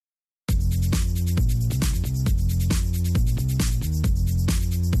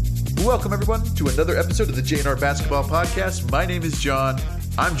Welcome, everyone, to another episode of the JNR Basketball Podcast. My name is John.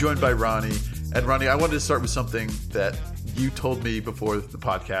 I'm joined by Ronnie. And Ronnie, I wanted to start with something that you told me before the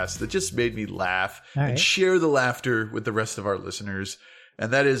podcast that just made me laugh and share the laughter with the rest of our listeners.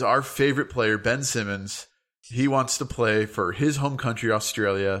 And that is our favorite player, Ben Simmons. He wants to play for his home country,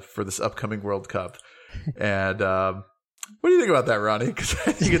 Australia, for this upcoming World Cup. And what do you think about that, Ronnie? Because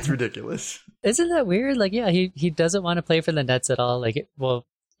I think it's ridiculous. Isn't that weird? Like, yeah, he doesn't want to play for the Nets at all. Like, well,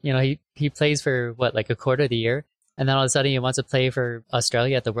 you know, he plays for what, like a quarter of the year, and then all of a sudden he wants to play for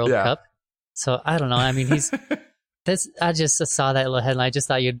Australia at the World Cup. So I don't know. I mean, I just saw that little headline. I just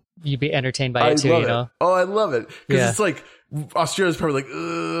thought you'd be entertained by it too. You know? Oh, I love it because it's like Australia's probably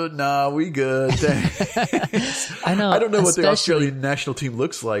like, nah, we good. I know. I don't know what the Australian national team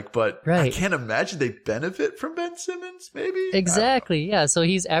looks like, but I can't imagine they benefit from Ben Simmons. Maybe exactly. Yeah. So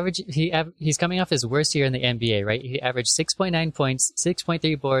he's coming off his worst year in the NBA. Right. He averaged 6.9 points,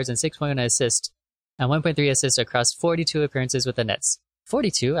 6.3 boards, and 6.1 assists, and 1.3 assists across 42 appearances with the Nets.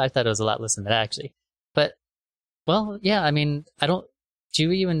 42. I thought it was a lot less than that actually. But well, yeah. I mean, do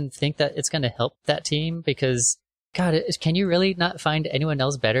you even think that it's going to help that team? Because God, can you really not find anyone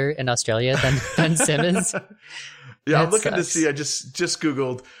else better in Australia than Ben Simmons? I'm looking to see. I just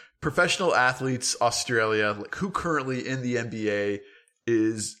Googled professional athletes Australia, like who currently in the NBA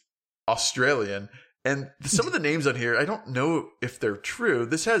is Australian. And some of the names on here, I don't know if they're true.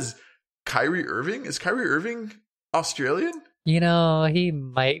 This has Kyrie Irving. Is Kyrie Irving Australian? You know, he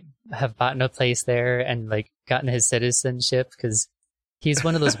might have bought a place there and like gotten his citizenship because he's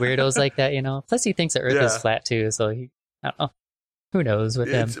one of those weirdos like that, you know. Plus, he thinks the Earth is flat too, so I don't know. Who knows with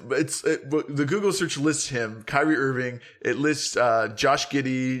him? The Google search lists him, Kyrie Irving. It lists Josh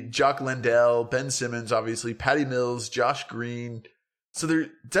Giddey, Jock Landale, Ben Simmons, obviously, Patty Mills, Josh Green. So there are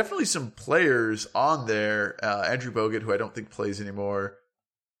definitely some players on there. Andrew Bogut, who I don't think plays anymore.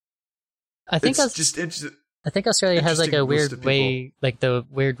 I think Australia has like a weird way, like the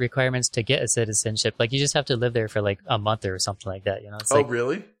weird requirements to get a citizenship. Like you just have to live there for like a month or something like that. You know? It's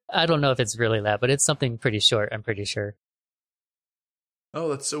really? I don't know if it's really that, but it's something pretty short. I'm pretty sure. Oh,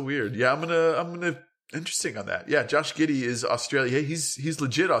 that's so weird. Yeah, I'm gonna interesting on that. Yeah, Josh Giddey is Australian. He's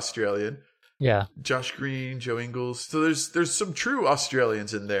legit Australian. Yeah. Josh Green, Joe Ingles. So there's some true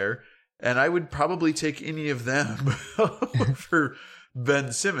Australians in there, and I would probably take any of them for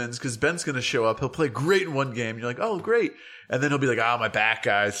Ben Simmons, because Ben's going to show up. He'll play great in one game. You're like, oh, great. And then he'll be like, my back,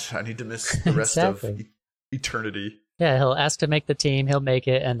 guys. I need to miss the rest of eternity. Yeah, he'll ask to make the team. He'll make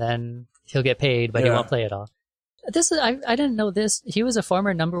it, and then he'll get paid, but he won't play at all. I didn't know this. He was a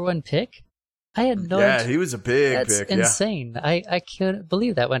former number 1 pick. I had no idea. Yeah, he was a big pick. That's insane. I couldn't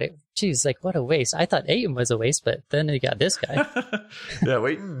believe that when geez, like what a waste. I thought Ayton was a waste, but then he got this guy. Yeah,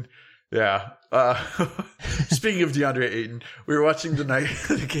 Ayton. Yeah. Speaking of DeAndre Ayton, we were watching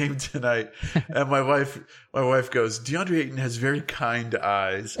the game tonight, and my wife goes, DeAndre Ayton has very kind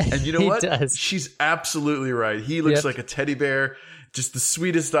eyes. And you know what? Does. She's absolutely right. He looks like a teddy bear, just the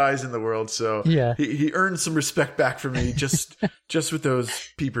sweetest eyes in the world. So he earned some respect back from me just with those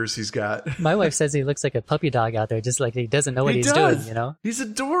peepers he's got. My wife says he looks like a puppy dog out there, just like he doesn't know what he's doing, you know? He's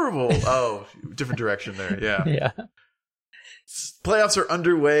adorable. Oh, different direction there. Yeah. Yeah. Playoffs are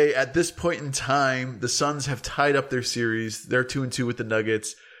underway at this point in time. The Suns have tied up their series. They're 2-2 with the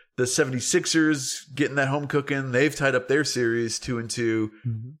Nuggets. The 76ers getting that home cooking. They've tied up their series 2-2.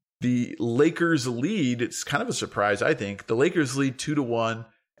 Mm-hmm. The Lakers lead. It's kind of a surprise, I think. The Lakers lead 2-1,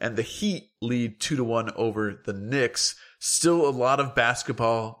 and the Heat lead 2-1 over the Knicks. Still a lot of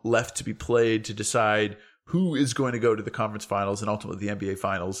basketball left to be played to decide who is going to go to the conference finals and ultimately the NBA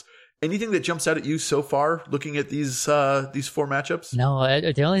finals. Anything that jumps out at you so far looking at these 4 matchups? No,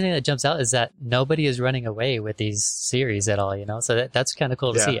 the only thing that jumps out is that nobody is running away with these series at all, you know? So that's kind of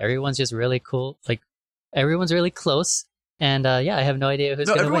cool to see. Everyone's just really cool. Like, everyone's really close. And I have no idea who's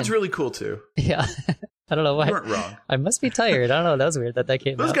going to win. Everyone's really cool, too. Yeah. I don't know why. You weren't wrong. I must be tired. I don't know. That was weird that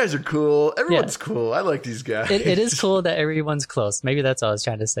came out. Those guys are cool. Everyone's cool. I like these guys. It is cool that everyone's close. Maybe that's all I was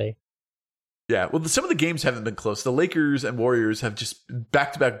trying to say. Yeah, well, some of the games haven't been close. The Lakers and Warriors have just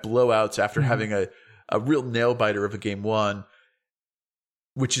back-to-back blowouts after having a real nail-biter of a game 1,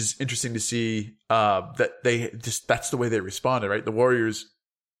 which is interesting to see that that's the way they responded, right? The Warriors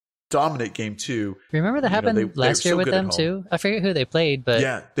dominate game 2. Remember that happened last year with them, too? I forget who they played, but...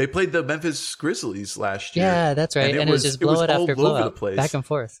 Yeah, they played the Memphis Grizzlies last year. Yeah, that's right. And it was just blowout after blowout, back and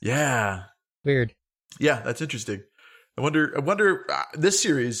forth. Yeah. Weird. Yeah, that's interesting. I wonder this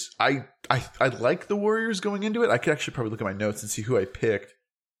series, I like the Warriors going into it. I could actually probably look at my notes and see who I picked.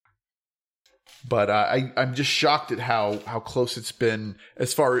 But I'm just shocked at how close it's been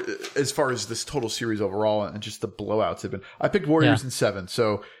as far as this total series overall, and just the blowouts have been. I picked Warriors in 7,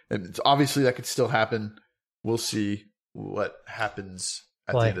 so it's obviously that could still happen. We'll see what happens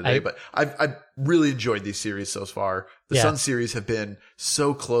at the end of the day. But I've really enjoyed these series so far. The Sun series have been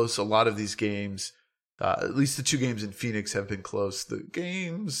so close. A lot of these games, at least the 2 games in Phoenix, have been close. The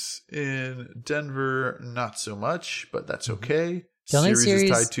games in Denver, not so much, but that's okay. The only series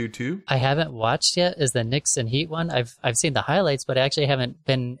is tied 2-2. I haven't watched yet is the Knicks and Heat one. I've seen the highlights, but I actually haven't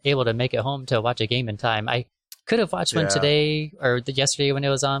been able to make it home to watch a game in time. I could have watched one today or yesterday when it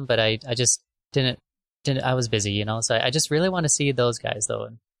was on, but I just didn't. I was busy, so I just really want to see those guys though.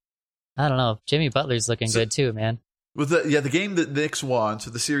 And I don't know. Jimmy Butler's looking good too, man. With the game that the Knicks won,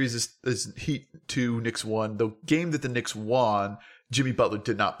 so the series is Heat 2, Knicks 1. The game that the Knicks won, Jimmy Butler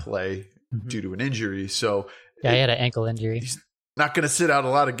did not play due to an injury. So he had an ankle injury. He's not going to sit out a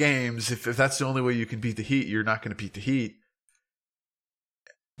lot of games. If that's the only way you can beat the Heat, you're not going to beat the Heat.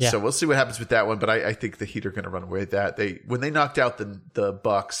 Yeah. So we'll see what happens with that one. But I think the Heat are going to run away with that. When they knocked out the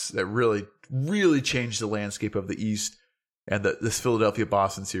Bucks, that really changed the landscape of the East, and this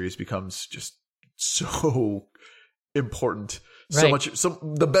Philadelphia-Boston series becomes just so important. Right.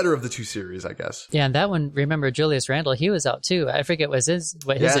 The better of the 2 series, I guess. Yeah, and that one, remember Julius Randle, he was out too. I forget what his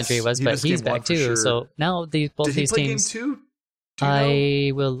injury was, but he's back too. Sure. So now both these teams. Did he play game 2?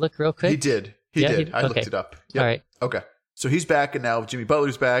 I will look real quick. He did. He did. I looked it up. Yep. All right. Okay. So he's back, and now Jimmy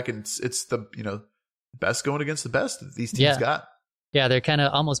Butler's back, and it's the best going against the best that these teams got. Yeah, they're kind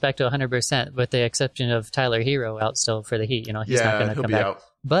of almost back to 100%, with the exception of Tyler Hero out still for the Heat. He's not going to come back. Out.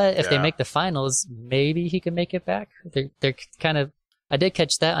 But if they make the finals, maybe he can make it back. They're kind of. I did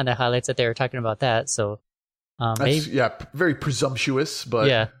catch that on the highlights that they were talking about that. So, very presumptuous, but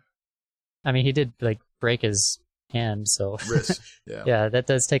yeah. I mean, he did break his hand, so wrist. Yeah, that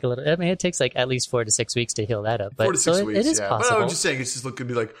does take a little. I mean, it takes at least 4 to 6 weeks to heal that up. But 4 to 6 weeks. It is possible. But I'm just saying, it's just going to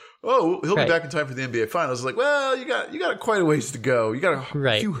be like, oh, he'll be back in time for the NBA Finals. It's like, well, you got quite a ways to go. You got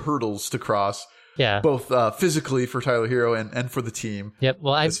a few hurdles to cross. Yeah, both physically for Tyler Hero and for the team. Yep.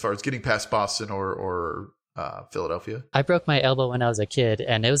 Well, as far as getting past Boston or Philadelphia. I broke my elbow when I was a kid,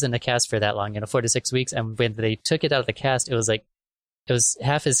 and it was in the cast for that long, 4 to 6 weeks. And when they took it out of the cast, it was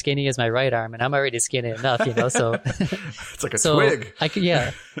half as skinny as my right arm, and I'm already skinny enough, so it's like a twig. I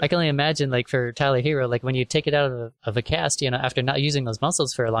can only imagine for Tyler Hero, get you take it out of a cast, after not using those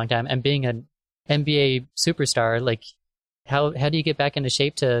muscles for a long time and being an NBA superstar, how do you get back into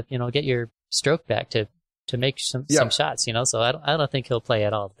shape to get your stroke back to make some shots, So I don't think he'll play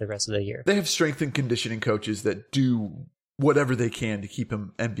at all the rest of the year. They have strength and conditioning coaches that do whatever they can to keep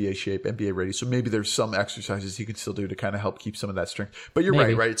him NBA shape, NBA ready. So maybe there's some exercises he can still do to kind of help keep some of that strength. But you're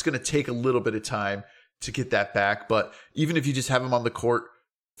right? It's going to take a little bit of time to get that back. But even if you just have him on the court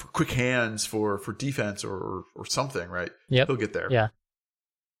for quick hands for defense or something, right? Yep. He'll get there. Yeah.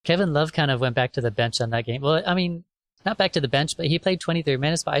 Kevin Love kind of went back to the bench on that game. Well, I mean, not back to the bench, but he played 23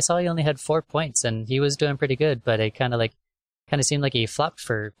 minutes, but I saw he only had 4 points, and he was doing pretty good, but it kind of seemed like he flopped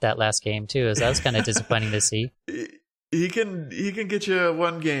for that last game too. So that was kind of disappointing to see. He can get you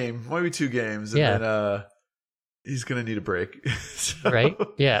 1 game, maybe 2 games, and then he's gonna need a break. Right?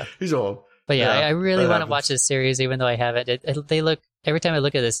 Yeah. He's old. But I really want to watch this series, even though I haven't. They look, every time I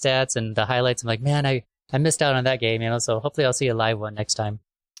look at the stats and the highlights, I'm like, man, I missed out on that game, So hopefully I'll see a live one next time.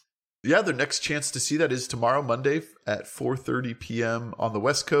 Yeah, their next chance to see that is tomorrow, Monday at 4:30 p.m. on the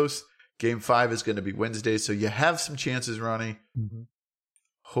West Coast. Game 5 is going to be Wednesday, so you have some chances, Ronnie. Mm-hmm.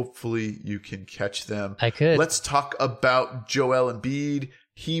 Hopefully you can catch them. I could. Let's talk about Joel Embiid.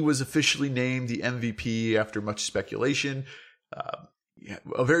 He was officially named the MVP after much speculation.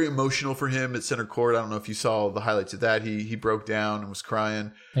 Very emotional for him at center court. I don't know if you saw the highlights of that. He broke down and was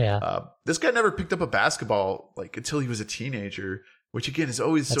crying. Yeah. This guy never picked up a basketball until he was a teenager, which again is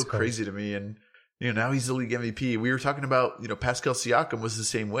always so crazy to me. And now he's the league MVP. We were talking about, Pascal Siakam was the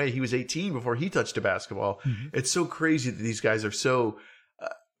same way. He was 18 before he touched a basketball. Mm-hmm. It's so crazy that these guys are so,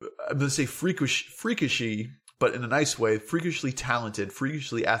 I'm going to say freakishly, but in a nice way, freakishly talented,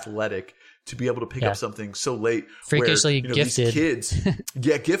 freakishly athletic to be able to pick up something so late. Freakishly gifted. These kids,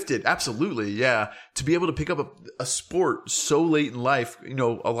 gifted. Absolutely. Yeah. To be able to pick up a sport so late in life,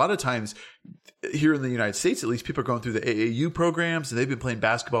 a lot of times here in the United States, at least, people are going through the AAU programs and they've been playing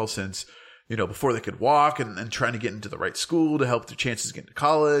basketball since, before they could walk and trying to get into the right school to help their chances of getting to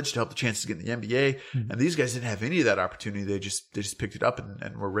college, to help the chances of getting the NBA. Mm-hmm. And these guys didn't have any of that opportunity. They just picked it up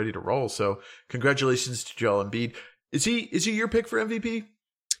and were ready to roll. So congratulations to Joel Embiid. Is he your pick for MVP?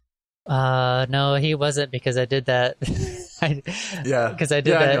 No, he wasn't, because I did that. Because I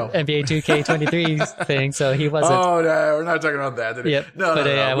did that NBA 2K23 thing, so he wasn't. Oh no, we're not talking about that today. Yep. No,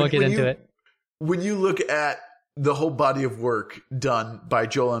 I won't get into it. when you look at the whole body of work done by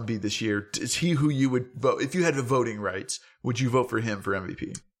Joel Embiid this year, is he who you would vote? If you had the voting rights, would you vote for him for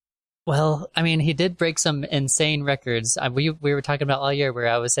MVP? Well, I mean, he did break some insane records. We were talking about all year where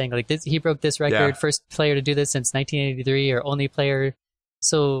I was saying, like, he broke this record, first player to do this since 1983, or only player.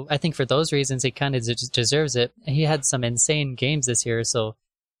 So I think for those reasons, he kind of deserves it. He had some insane games this year. So,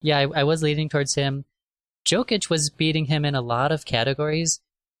 yeah, I was leaning towards him. Jokic was beating him in a lot of categories,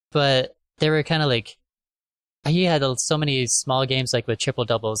 but they were kind of like, he had so many small games, like with triple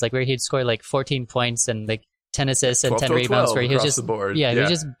doubles, like where he'd score like 14 points and like 10 assists and 10 rebounds, where he was just the board. He was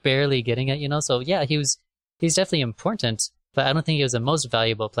just barely getting it, So yeah, he's definitely important, but I don't think he was the most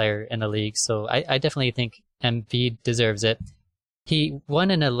valuable player in the league. So I definitely think Embiid deserves it. He won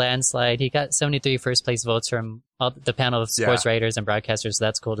in a landslide. He got 73 first place votes from the panel of sports writers and broadcasters. So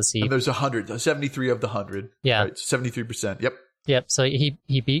that's cool to see. And there's 73 of the 100. Yeah, right, 73%. Yep. So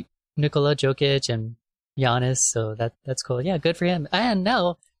he beat Nikola Jokic and Giannis, so that's cool. Yeah, good for him. And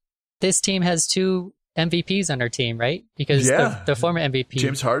now this team has 2 MVPs on our team, right? Because the former MVP,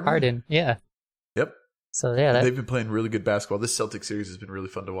 James Harden. Yeah. Yep. So yeah, they've been playing really good basketball. This Celtics series has been really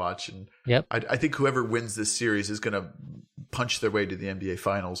fun to watch, and I think whoever wins this series is going to punch their way to the NBA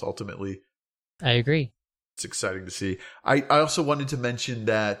Finals ultimately. I agree. It's exciting to see. I also wanted to mention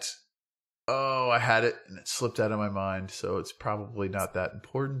that. I had it and it slipped out of my mind, so it's probably not that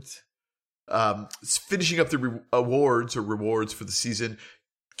important. Finishing up the rewards for the season,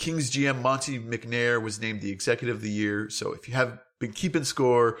 Kings GM Monty McNair was named the Executive of the Year. So if you have been keeping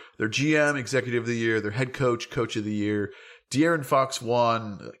score, their GM Executive of the Year, their head coach Coach of the Year. De'Aaron Fox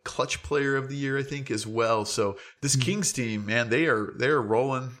won Clutch Player of the Year, I think, as well. So this Kings team, man, they are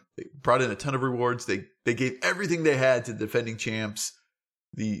rolling. They brought in a ton of rewards. They gave everything they had to defending champs.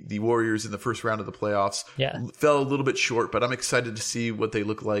 The Warriors in the first round of the playoffs fell a little bit short, but I'm excited to see what they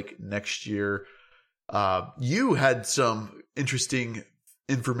look like next year. You had some interesting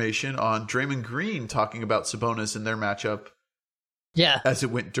information on Draymond Green talking about Sabonis and their matchup. Yeah, as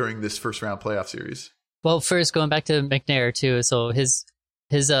it went during this first round playoff series. Well, first going back to McNair too. So his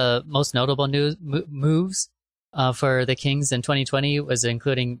most notable moves for the Kings in 2020 was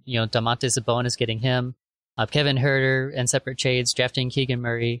including Domantas Sabonis, getting him. Kevin Huerter in separate trades, drafting Keegan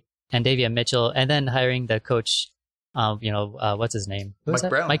Murray and Davion Mitchell, and then hiring the coach, what's his name? Mike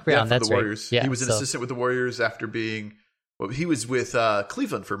Brown. Mike Brown, that's the Warriors. Right. Yeah, he was an assistant with the Warriors after being, he was with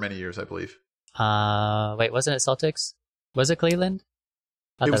Cleveland for many years, I believe. Wait, wasn't it Celtics? Was it Cleveland?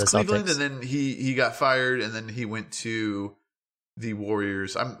 It was Cleveland, and then he got fired, and then he went to the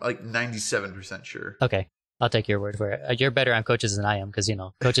Warriors. I'm like 97% sure. Okay. I'll take your word for it. You're better on coaches than I am because,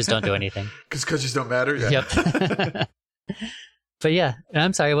 coaches don't do anything. Because coaches don't matter? Yeah. Yep. But yeah,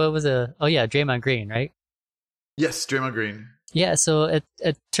 I'm sorry, what was Draymond Green, right? Yes, Draymond Green. Yeah, so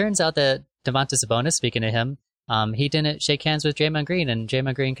it turns out that Domantas Sabonis, speaking of him, he didn't shake hands with Draymond Green, and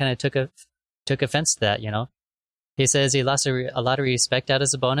Draymond Green kind of took offense to that, He says he lost a lot of respect out of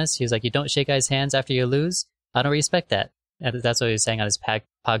Sabonis. He was like, you don't shake guys' hands after you lose? I don't respect that. And that's what he was saying on his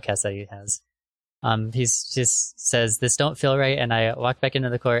podcast that he has. He just says, this don't feel right, and I walk back into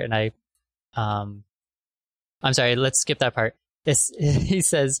the court, and I'm sorry, let's skip that part. He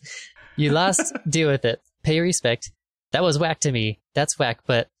says, you lost, deal with it, pay respect. That was whack to me. That's whack,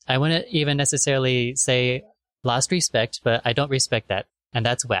 but I wouldn't even necessarily say lost respect, but I don't respect that, and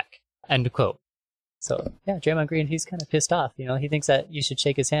that's whack. End quote. So, yeah, Draymond Green, he's kind of pissed off. He thinks that you should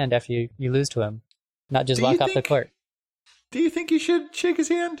shake his hand after you lose to him, not just walk off the court. Do you think you should shake his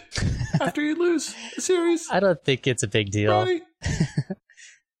hand after you lose a series? I don't think it's a big deal. Right?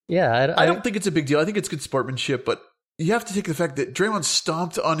 Yeah, I don't think it's a big deal. I think it's good sportsmanship, but you have to take the fact that Draymond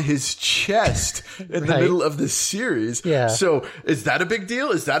stomped on his chest in the middle of this series. Yeah. So is that a big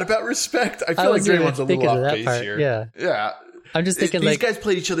deal? Is that about respect? I feel like Draymond's a little off base here. Yeah. Yeah. I'm just thinking these guys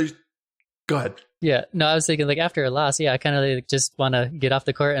played each other. Go ahead. Yeah. No, I was thinking after a loss, I kind of just want to get off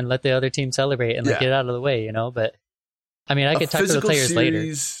the court and let the other team celebrate and get out of the way, But I mean, I could talk to the players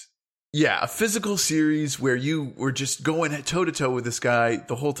later. Yeah, a physical series where you were just going toe to toe with this guy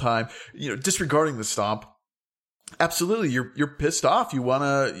the whole time, disregarding the stomp. Absolutely, you're pissed off. You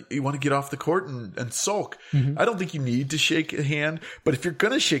wanna get off the court and sulk. Mm-hmm. I don't think you need to shake a hand, but if you're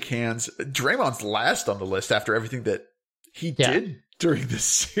gonna shake hands, Draymond's last on the list after everything that he did during this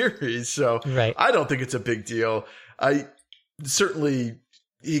series. So I don't think it's a big deal.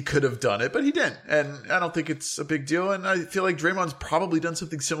 He could have done it, but he didn't. And I don't think it's a big deal. And I feel like Draymond's probably done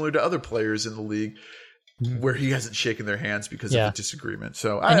something similar to other players in the league where he hasn't shaken their hands because of a disagreement.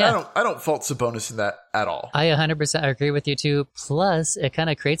 So I don't fault Sabonis in that at all. I 100% agree with you too. Plus, it kind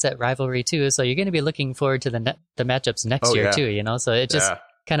of creates that rivalry too. So you're going to be looking forward to the matchups next year too, So it just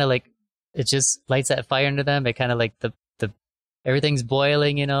kind of it just lights that fire under them. It kind of like the everything's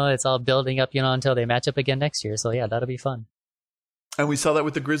boiling, it's all building up, until they match up again next year. So yeah, that'll be fun. And we saw that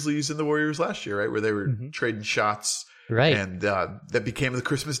with the Grizzlies and the Warriors last year, right? Where they were trading shots. Right. And that became the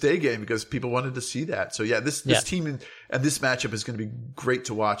Christmas Day game because people wanted to see that. So yeah, this team and this matchup is going to be great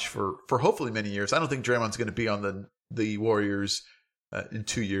to watch for hopefully many years. I don't think Draymond's going to be on the Warriors in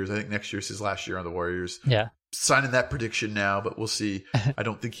 2 years. I think next year's his last year on the Warriors. Yeah. Signing that prediction now, but we'll see. I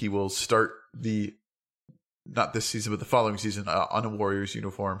don't think he will start not this season, but the following season on a Warriors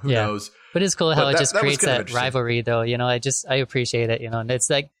uniform. Who knows? But it's cool how it just creates that rivalry, though. I appreciate it. And it's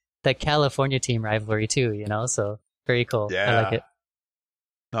like the California team rivalry too. So very cool. Yeah, I like it.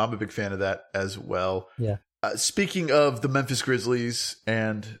 No, I'm a big fan of that as well. Yeah. Speaking of the Memphis Grizzlies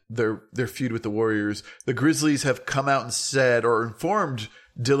and their feud with the Warriors, the Grizzlies have come out and said or informed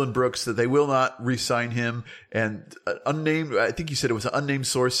Dillon Brooks that they will not re-sign him. And I think you said it was an unnamed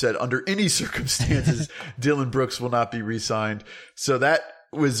source said under any circumstances, Dillon Brooks will not be re-signed. So that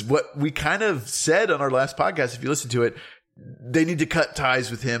was what we kind of said on our last podcast. If you listen to it, they need to cut ties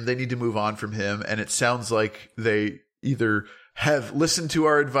with him. They need to move on from him. And it sounds like they either have listened to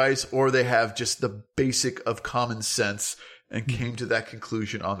our advice or they have just the basic of common sense and came to that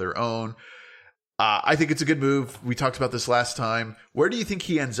conclusion on their own. I think it's a good move. We talked about this last time. Where do you think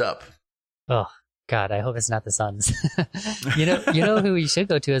he ends up? Oh, God, I hope it's not the Suns. you know who he should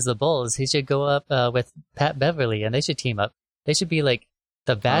go to is the Bulls. He should go up with Pat Beverly, and they should team up. They should be like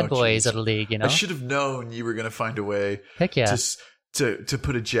the bad boys of the league, I should have known you were going to find a way. Heck yeah. To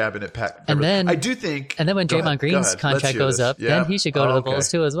put a jab in at Pat Beverly. And then I do think. And then when Draymond Green's contract goes up, then he should go to the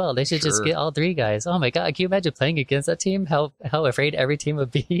Bulls too as well. They should just get all three guys. Oh my God, can you imagine playing against that team? How afraid every team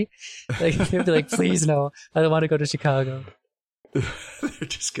would be. Like they'd be like, please no, I don't want to go to Chicago. They're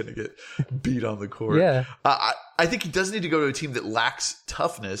just gonna get beat on the court. Yeah. I think he does need to go to a team that lacks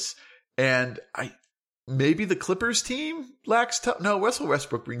toughness, and maybe the Clippers team lacks tough. No, Russell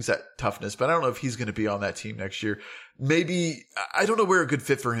Westbrook brings that toughness, but I don't know if he's going to be on that team next year. Maybe I don't know where a good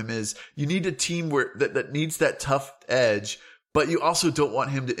fit for him is. You need a team that needs that tough edge, but you also don't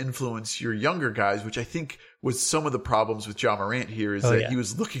want him to influence your younger guys, which I think was some of the problems with Ja Morant here is he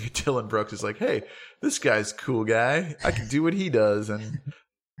was looking at Dillon Brooks as like, hey, this guy's a cool guy. I can do what he does and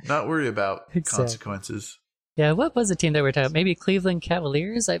not worry about consequences. Yeah, what was the team that we're talking about? Maybe Cleveland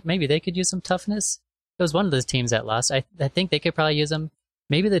Cavaliers? Maybe they could use some toughness. It was one of those teams that lost. I think they could probably use them.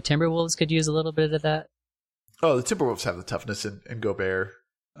 Maybe the Timberwolves could use a little bit of that. Oh, the Timberwolves have the toughness in Gobert.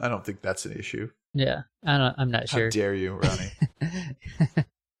 I don't think that's an issue. Yeah, I'm not sure. How dare you, Ronnie?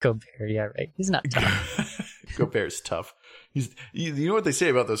 Gobert, yeah, right. He's not tough. Gobert's tough. You know what they say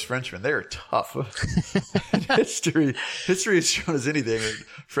about those Frenchmen? They're tough. History has shown us anything.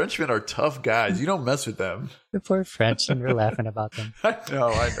 Frenchmen are tough guys. You don't mess with them. The poor French, and we're laughing about them. I know.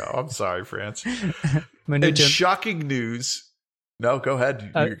 I'm sorry, France. And shocking news. No, go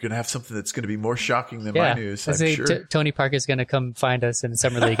ahead. You're going to have something that's going to be more shocking than my news. I'm sure. Tony Parker's going to come find us in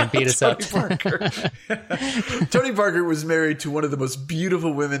Summer League and beat us up. Tony Parker was married to one of the most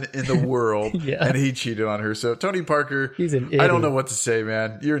beautiful women in the world, and he cheated on her. So Tony Parker, he's an idiot. I don't know what to say,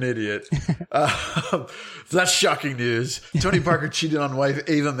 man. You're an idiot. So that's shocking news. Tony Parker cheated on wife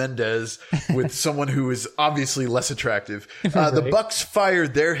Ava Mendez with someone who is obviously less attractive. Right. The Bucks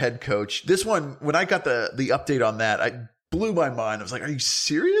fired their head coach. This one, when I got the update on that, I blew my mind. I was like, are you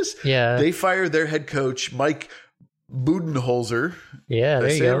serious? Yeah. They fired their head coach, Mike Budenholzer. Yeah, there you go.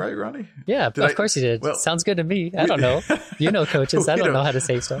 Did I say it right, Ronnie? Yeah, of course you did. Well, sounds good to me. I don't know. You know coaches. I don't know how to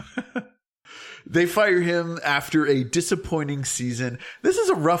say stuff. They fire him after a disappointing season. This is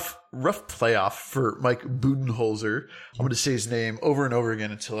a rough playoff for Mike Budenholzer. I'm going to say his name over and over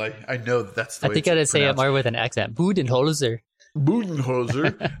again until I know that's the way it's pronounced. I think I got to say it more with an accent. Budenholzer.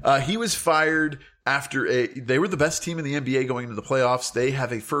 He was fired after they were the best team in the NBA going into the playoffs. They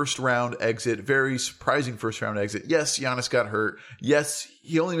have a first round exit, very surprising first round exit. Yes, Giannis got hurt. Yes,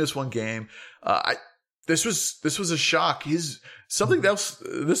 he only missed one game. This was a shock. Something else.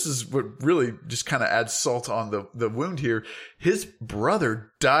 This is what really just kind of adds salt on the wound here. His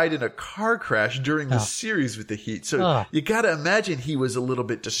brother died in a car crash during the series with the Heat. So you got to imagine he was a little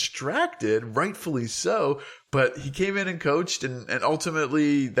bit distracted, rightfully so. But he came in and coached, and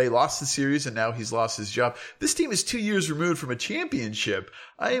ultimately they lost the series, and now he's lost his job. This team is 2 years removed from a championship.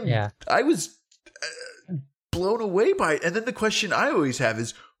 I was blown away by it. And then the question I always have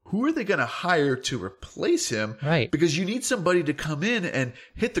is, who are they going to hire to replace him? Right. Because you need somebody to come in and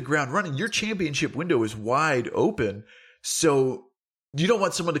hit the ground running. Your championship window is wide open. So you don't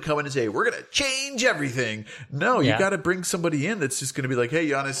want someone to come in and say, we're going to change everything. No, you got to bring somebody in that's just going to be like, hey,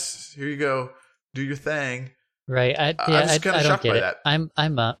 Giannis, here you go. Do your thing. Right. I was kind of shocked by that. I'm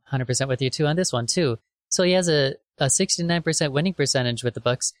 100% with you too on this one too. So he has a 69% winning percentage with the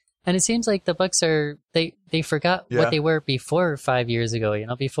Bucks, and it seems like the Bucks are they forgot what they were before 5 years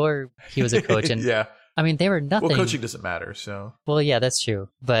ago. Before he was a coach, and I mean they were nothing. Well, coaching doesn't matter, so. Well, yeah, that's true,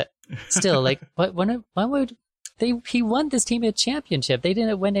 but still, like, why would he won this team a championship? They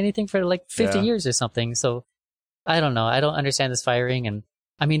didn't win anything for like 50 years or something. So I don't know. I don't understand this firing, and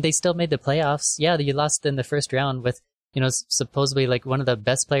I mean they still made the playoffs. Yeah, you lost in the first round with. Supposedly like one of the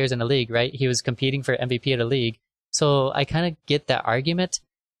best players in the league, right? He was competing for MVP of the league. So I kind of get that argument,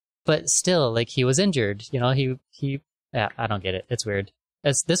 but still, like, he was injured. I don't get it. It's weird.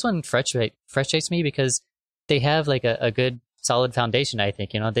 This one frustrates me because they have like a good solid foundation, I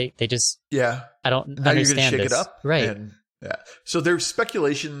think. They just, I don't now understand you're gonna shake this. it up. Right. So there's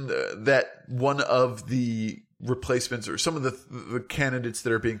speculation that one of the replacements or some of the candidates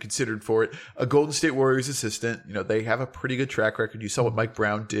that are being considered for it, a Golden State Warriors assistant, they have a pretty good track record. You saw what Mike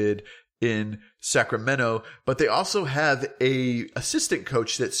Brown did in Sacramento, but they also have a assistant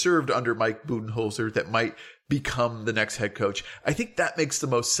coach that served under Mike Budenholzer that might become the next head coach. I think that makes the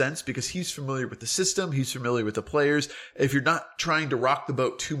most sense because he's familiar with the system. He's familiar with the players. If you're not trying to rock the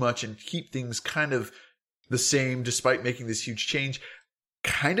boat too much and keep things kind of the same despite making this huge change,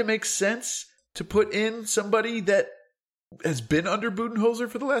 kind of makes sense to put in somebody that has been under Budenholzer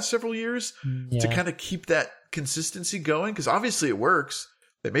for the last several years to kind of keep that consistency going. Because obviously it works.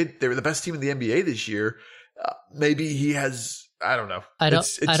 They were the best team in the NBA this year. Maybe he has. I don't know. I don't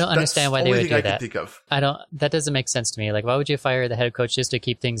understand why they would do that. I can think of. That doesn't make sense to me. Like, why would you fire the head coach just to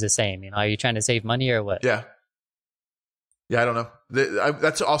keep things the same? Are you trying to save money or what? Yeah, I don't know.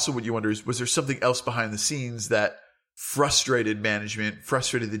 That's also what you wonder is, was there something else behind the scenes that frustrated management,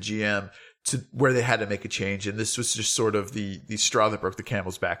 frustrated the GM to where they had to make a change, and this was just sort of the straw that broke the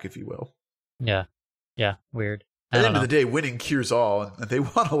camel's back, if you will. Yeah, weird. At the end of the day, winning cures all, and they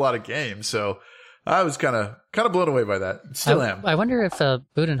won a lot of games. So I was kind of blown away by that. Still am. I wonder if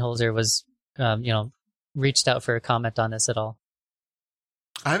Budenholzer was, reached out for a comment on this at all.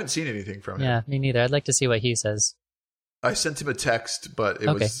 I haven't seen anything from him. Yeah, me neither. I'd like to see what he says. I sent him a text, but it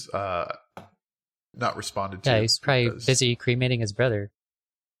was not responded to. Yeah, he's probably busy cremating his brother.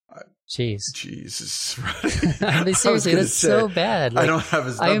 Jeez. Jesus. I mean, seriously, that's so bad. Like, I don't have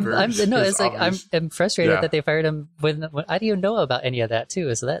his number. I'm frustrated that they fired him when I didn't even know about any of that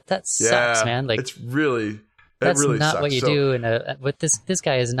too. So that sucks, man. Like, it's really, that's really not sucks. what you do with this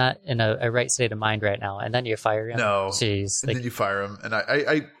guy is not in a right state of mind right now. And then you fire him. No. Jeez. And then you fire him. And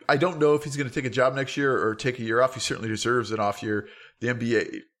I don't know if he's going to take a job next year or take a year off. He certainly deserves an off year. The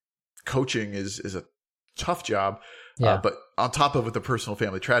NBA coaching is a tough job. Yeah. But on top of it, the personal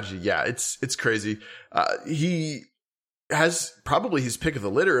family tragedy, it's crazy. He has probably his pick of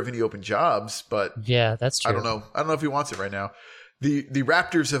the litter of any open jobs, but yeah, that's true. I don't know if he wants it right now. The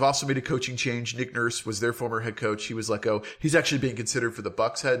Raptors have also made a coaching change. Nick Nurse was their former head coach. He was let go. He's actually being considered for the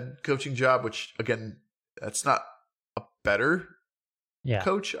Bucks head coaching job, which again, that's not a better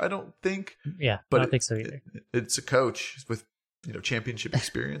coach, I don't think. Yeah, but I don't think so either. It's a coach with championship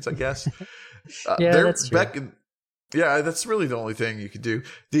experience, I guess. That's true. Yeah, that's really the only thing you could do.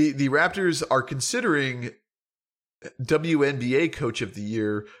 The Raptors are considering WNBA Coach of the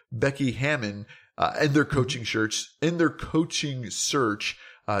Year Becky Hammon in their coaching search.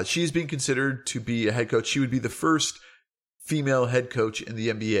 She's being considered to be a head coach. She would be the first female head coach in the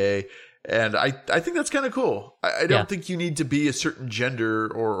NBA. And I think that's kind of cool. I don't think you need to be a certain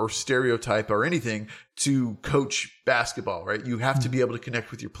gender or stereotype or anything to coach basketball, right? You have to be able to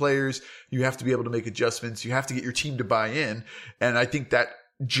connect with your players. You have to be able to make adjustments. You have to get your team to buy in. And I think that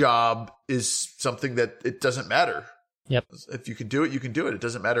job is something that it doesn't matter. Yep. If you can do it, you can do it. It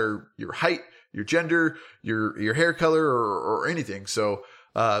doesn't matter your height, your gender, your hair color or anything. So,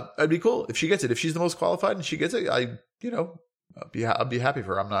 it'd be cool if she gets it. If she's the most qualified and she gets it, I'll be happy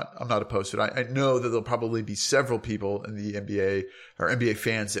for her. I'm not opposed to it. I know that there'll probably be several people in the NBA or NBA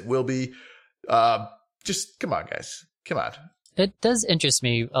fans that will be. Just come on, guys. Come on. It does interest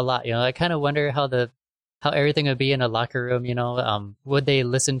me a lot. I kind of wonder how everything would be in a locker room. Would they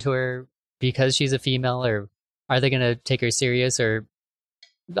listen to her because she's a female, or are they going to take her serious? Or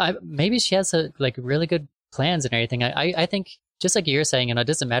maybe she has really good plans and everything. I think. Just like you're saying, it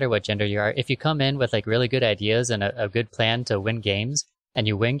doesn't matter what gender you are. If you come in with really good ideas and a good plan to win games, and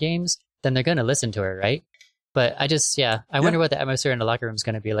you win games, then they're going to listen to her, right? But I wonder what the atmosphere in the locker room is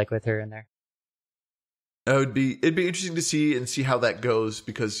going to be like with her in there. It'd be interesting to see how that goes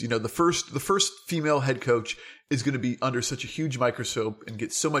because the first female head coach is going to be under such a huge microscope and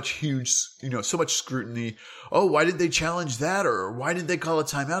get so much so much scrutiny. Oh, why did they challenge that? Or why did they call a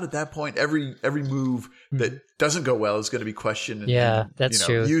timeout at that point? Every move that doesn't go well is going to be questioned. That's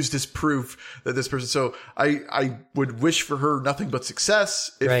true. Used as proof that this person. So I would wish for her nothing but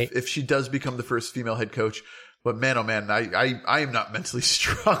success if she does become the first female head coach. But man, oh man, I am not mentally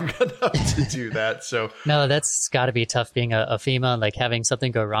strong enough to do that. So no, that's got to be tough being a female and like having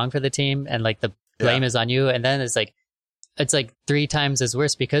something go wrong for the team and like the blame is on you, and then it's like 3 times as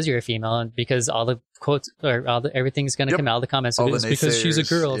worse because you're a female and because all the quotes or everything's going to come out, all the comments are because she's a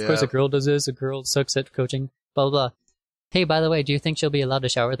girl. Of course, a girl does this. A girl sucks at coaching. Blah blah blah. Hey, by the way, do you think she'll be allowed to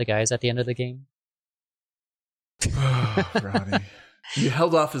shower the guys at the end of the game? Oh, Ronnie. You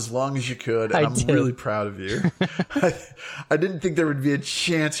held off as long as you could, and I'm really proud of you. I didn't think there would be a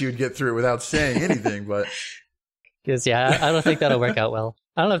chance you would get through it without saying anything, but... Because, I don't think that'll work out well.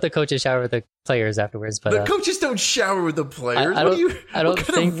 I don't know if the coaches shower with the players afterwards, but... The coaches don't shower with the players. What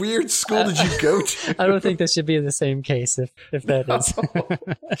kind of weird school did you go to? I don't think this should be the same case, if that is.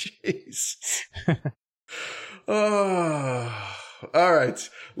 Jeez. Oh... All right,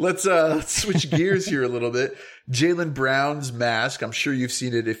 let's switch gears here a little bit. Jaylen Brown's mask. I'm sure you've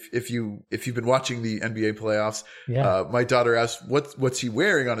seen it if you've been watching the NBA playoffs. Yeah. My daughter asked what's he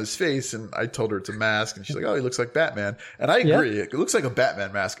wearing on his face, and I told her it's a mask, and she's like, "Oh, he looks like Batman." And I agree. It looks like a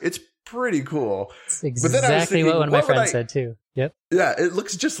Batman mask. It's pretty cool. It's exactly what one of my friends said too. Yep. Yeah, it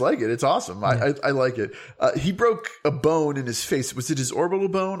looks just like it. It's awesome. Yeah. I like it. He broke a bone in his face. Was it his orbital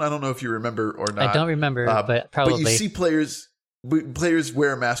bone? I don't know if you remember or not. I don't remember, but probably. But you see players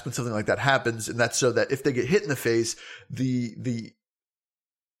wear a mask when something like that happens, and that's so that if they get hit in the face, the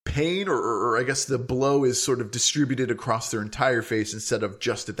pain or I guess the blow is sort of distributed across their entire face instead of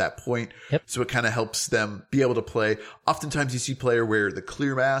just at that point. Yep. So it kind of helps them be able to play. Oftentimes you see player wear the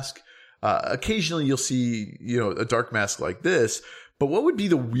clear mask. Occasionally you'll see, a dark mask like this. But what would be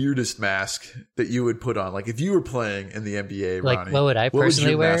the weirdest mask that you would put on? Like if you were playing in the NBA, like Ronnie, what would I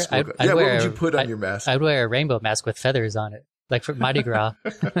personally wear? What would you put on your mask? I'd wear a rainbow mask with feathers on it. Like for Mardi Gras.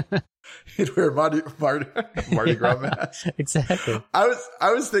 You'd wear a Mardi Gras mask. Exactly. I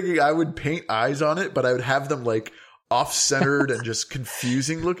was thinking I would paint eyes on it, but I would have them like off-centered and just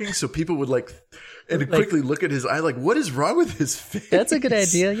confusing looking. So people would quickly look at his eye like, what is wrong with his face? That's a good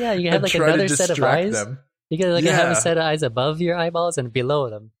idea. Yeah. You can have like another set of eyes. You can have a set of eyes above your eyeballs and below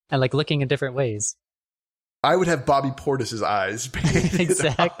them and like looking in different ways. I would have Bobby Portis's eyes painted.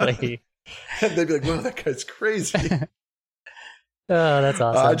 Exactly. And they'd be like, whoa, that guy's crazy. Oh, that's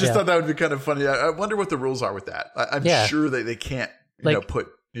awesome. I just thought that would be kind of funny. I wonder what the rules are with that. I'm sure that they can't, put,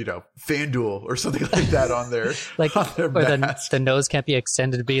 FanDuel or something like that on there. Like, on their or mask. the nose can't be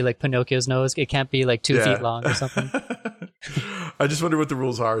extended to be like Pinocchio's nose. It can't be like 2 feet long or something. I just wonder what the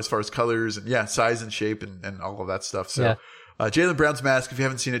rules are as far as colors and size and shape and all of that stuff. So, Jaylen Brown's mask, if you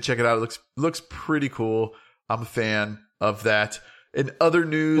haven't seen it, check it out. It looks pretty cool. I'm a fan of that. In other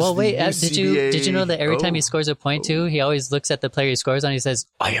news, well, wait, did you know that every time he scores a point too, he always looks at the player he scores on and he says,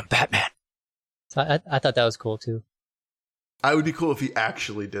 "I am Batman." So I thought that was cool too. I would be cool if he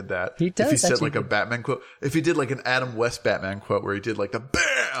actually did that. He does. If he said like a Batman quote. If he did like an Adam West Batman quote where he did like the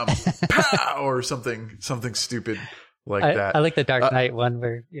bam, pow, or something stupid like that. I like the Dark Knight one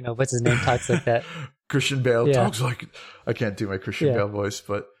where, what's his name talks like that. Christian Bale talks like, I can't do my Christian Bale voice,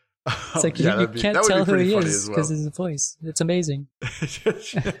 but it's like you can't tell who he is because of his voice. It's amazing.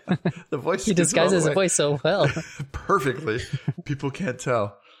 The voice. He disguises his voice so well. Perfectly. People can't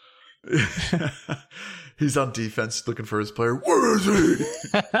tell. He's on defense looking for his player. Where is he?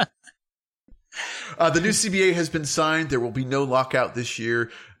 The new CBA has been signed. There will be no lockout this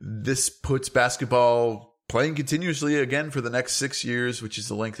year. This puts basketball playing continuously again for the next 6 years, which is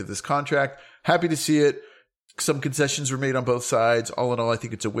the length of this contract. Happy to see it. Some concessions were made on both sides. All in all, I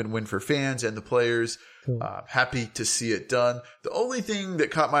think it's a win-win for fans and the players. Cool. Happy to see it done. The only thing that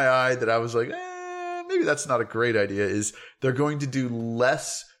caught my eye that I was like, maybe that's not a great idea is they're going to do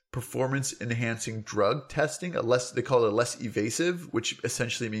less performance-enhancing drug testing. They call it less evasive, which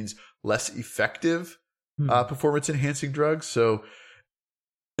essentially means less effective performance-enhancing drugs. So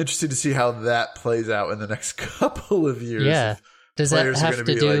interested to see how that plays out in the next couple of years. Yeah. Does that have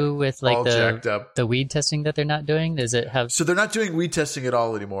to do with like the weed testing that they're not doing? Does it have? So they're not doing weed testing at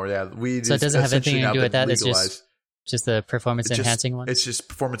all anymore. Yeah, weed. So it doesn't have anything to do with that. Legalized. It's just the performance enhancing one. It's just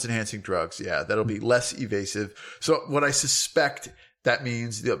performance enhancing drugs. Yeah, that'll be less evasive. So what I suspect that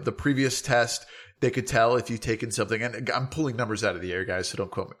means the previous test, they could tell if you've taken something. And I'm pulling numbers out of the air, guys. So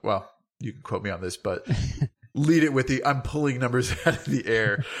don't quote me. Well, you can quote me on this, but lead it with the I'm pulling numbers out of the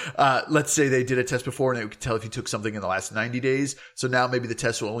air. Let's say they did a test before and it could tell if you took something in the last 90 days. So now maybe the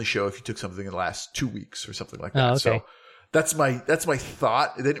test will only show if you took something in the last 2 weeks or something like that. Oh, okay. So that's my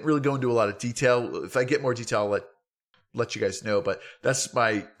thought. They didn't really go into a lot of detail. If I get more detail, I'll let you guys know. But that's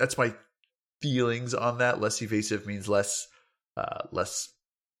my feelings on that. Less evasive means less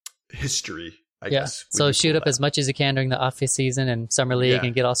history, I guess. So shoot up as much as you can during the off season and summer league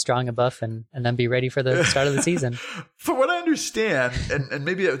and get all strong and buff and then be ready for the start of the season. From what I understand, and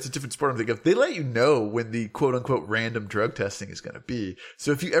maybe it's a different sport I'm thinking of, they let you know when the quote unquote random drug testing is going to be.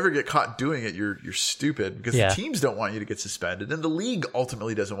 So if you ever get caught doing it, you're stupid because the teams don't want you to get suspended and the league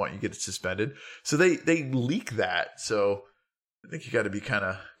ultimately doesn't want you to get suspended. So they leak that. So I think you got to be kind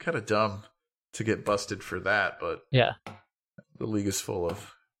of dumb to get busted for that. But yeah, the league is full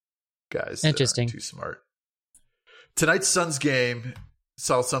of guys Interesting. that aren't too smart. Tonight's Suns game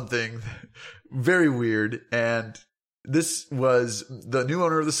saw something very weird, and this was the new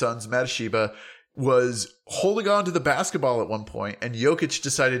owner of the Suns, Matt Ishbia, was holding on to the basketball at one point, and Jokic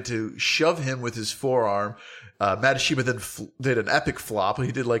decided to shove him with his forearm. Matt Ishbia then did an epic flop.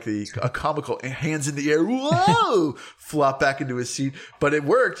 He did like a comical hands in the air, whoa, flop back into his seat, but it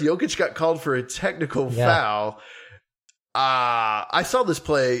worked. Jokic got called for a technical foul. I saw this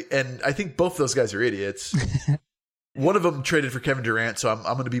play, and I think both those guys are idiots. One of them traded for Kevin Durant, so I'm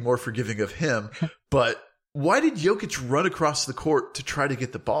going to be more forgiving of him. But why did Jokic run across the court to try to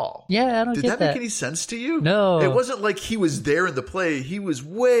get the ball? Yeah, I don't get that. Did that make any sense to you? No. It wasn't like he was there in the play. He was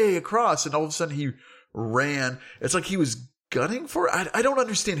way across, and all of a sudden he ran. It's like he was gunning for it. I don't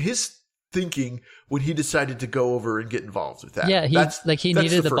understand his thinking when he decided to go over and get involved with that. Yeah, he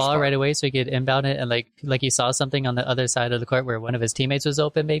needed the ball part. right away so he could inbound it, and like he saw something on the other side of the court where one of his teammates was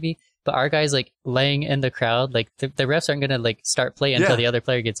open, maybe. But our guy's like laying in the crowd. Like the refs aren't gonna like start play until the other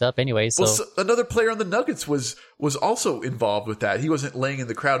player gets up anyway. So another player on the Nuggets was also involved with that. He wasn't laying in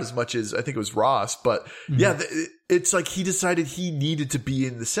the crowd as much as I think it was Ross, but it's like he decided he needed to be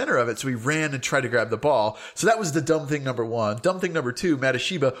in the center of it, so he ran and tried to grab the ball. So that was the dumb thing number one. Dumb thing number two, Matt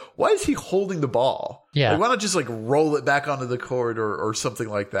Ishbia, why is he holding the ball? Yeah. Like, why not just like roll it back onto the court or something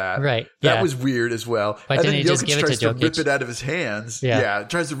like that? Right. That was weird as well. Why and didn't then he just give it tries to to Jokic? rip it out of his hands. Yeah.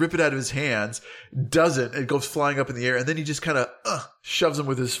 Tries to rip it out of his hands. Doesn't. It goes flying up in the air. And then he just kind of shoves him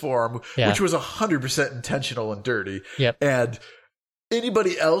with his forearm, which was 100% intentional and dirty. Yep. And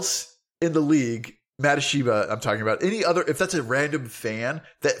anybody else in the league, Matt Ishbia, I'm talking about, any other, if that's a random fan,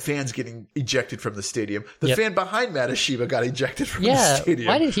 that fan's getting ejected from the stadium. The fan behind Matt Ishbia got ejected from the stadium.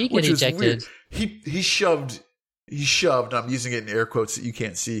 Why did he get ejected? He shoved, and I'm using it in air quotes that you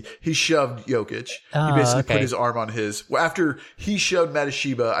can't see. He shoved Jokic. He basically put his arm on his. Well, after he shoved Matt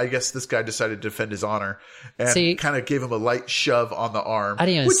Ishbia, I guess this guy decided to defend his honor and kind of gave him a light shove on the arm. I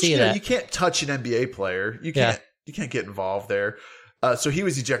didn't even see that. You can't touch an NBA player. You can't get involved there. So he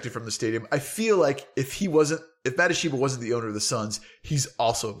was ejected from the stadium. I feel like if Matt Ishbia wasn't the owner of the Suns, he's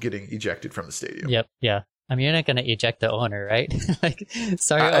also getting ejected from the stadium. Yep. Yeah. I mean, you're not going to eject the owner, right? Like,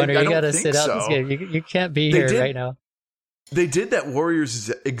 sorry, owner, you got to sit out this game. You can't be here right now. They did that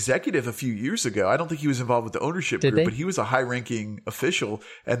Warriors executive a few years ago. I don't think he was involved with the ownership group, but he was a high-ranking official,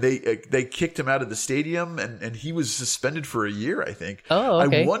 and they kicked him out of the stadium, and he was suspended for a year, I think. Oh,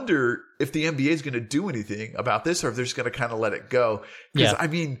 okay. I wonder if the NBA is going to do anything about this, or if they're just going to kind of let it go. Because, I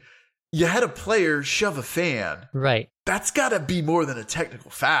mean, you had a player shove a fan. Right. That's got to be more than a technical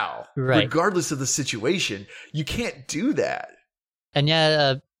foul. Right. Regardless of the situation. You can't do that.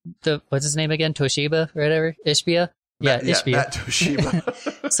 And what's his name again? Toshiba or whatever? Ishbia? Ishbia. Matt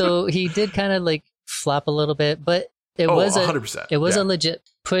Toshiba. So he did kind of like flop a little bit, but it was 100%. It was a legit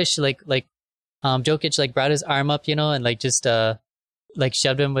push. Like Jokic like brought his arm up, and like just like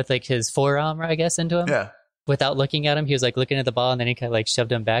shoved him with like his forearm, I guess, into him. Yeah. Without looking at him, he was like looking at the ball, and then he kind of like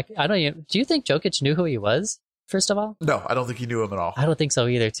shoved him back. Do you think Jokic knew who he was? First of all, no, I don't think he knew him at all. I don't think so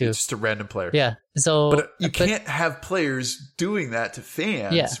either. Too, it's just a random player. Yeah. So, but you can't have players doing that to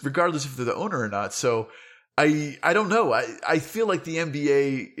fans, regardless if they're the owner or not. So, I don't know. I feel like the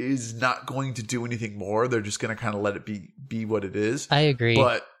NBA is not going to do anything more. They're just going to kind of let it be what it is. I agree.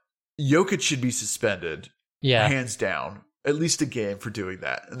 But Jokic should be suspended. Yeah, hands down, at least a game for doing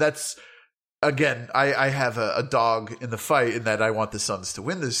that. And that's. Again, I have a dog in the fight in that I want the Suns to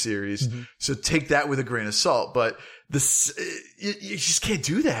win this series. Mm-hmm. So take that with a grain of salt. But you just can't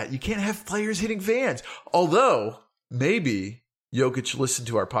do that. You can't have players hitting fans. Although maybe Jokic listened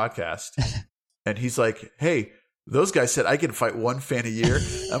to our podcast and he's like, hey, those guys said, I can fight one fan a year.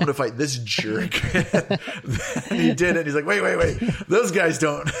 I'm going to fight this jerk. And he did it. He's like, wait. Those guys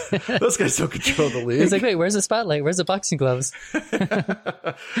don't control the league. He's like, wait, where's the spotlight? Where's the boxing gloves? This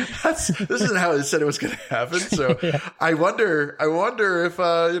isn't how it said it was going to happen. So yeah. I wonder if,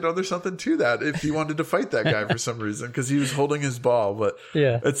 there's something to that. If he wanted to fight that guy for some reason, because he was holding his ball, but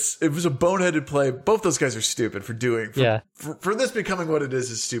yeah, it was a boneheaded play. Both those guys are stupid for doing, for this becoming what it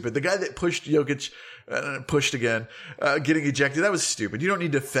is stupid. The guy that pushed Jokic, pushed again, getting ejected. That was stupid. You don't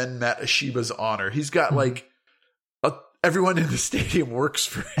need to defend Matt Ishbia's honor. He's got everyone in the stadium works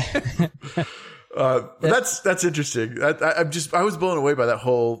for him. That's interesting. I was blown away by that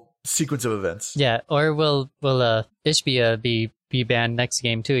whole sequence of events. Yeah. Or will Ishbia be banned next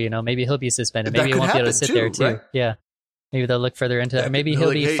game too? Maybe he'll be suspended. Maybe he won't be able to sit there too. Right? Yeah. Maybe they'll look further into that. Maybe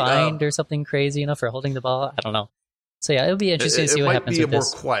he'll be fined or something crazy, for holding the ball. I don't know. So yeah, it'll be interesting to see what happens with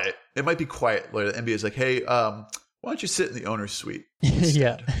this. Quiet. It might be quiet. Like the NBA is like, hey, why don't you sit in the owner's suite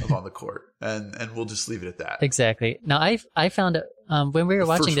instead of on the court, and we'll just leave it at that. Exactly. Now I found when we were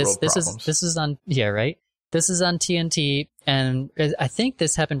watching this is on right. This is on TNT, and I think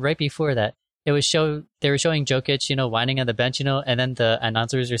this happened right before that. They were showing Jokic, whining on the bench, and then the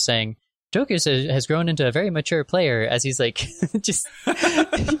announcers are saying, Jokic has grown into a very mature player, as he's like just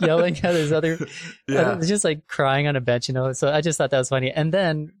yelling at his other, just like crying on a bench, So I just thought that was funny. And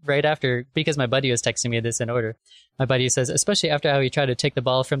then right after, because my buddy was texting me this in order, my buddy says, especially after how he tried to take the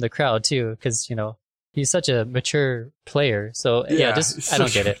ball from the crowd too, because he's such a mature player. So I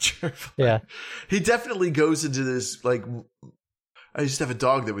don't get it. Yeah, he definitely goes into this like. I used to have a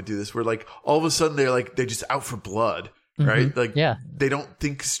dog that would do this, where like all of a sudden they're just out for blood. Right? Mm-hmm. Like, they don't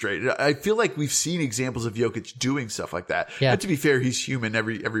think straight. I feel like we've seen examples of Jokic doing stuff like that. Yeah. But to be fair, he's human.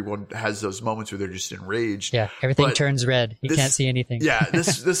 Everyone has those moments where they're just enraged. Yeah. Everything turns red. You can't see anything. Yeah.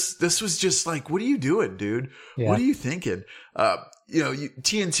 This was just like, what are you doing, dude? Yeah. What are you thinking?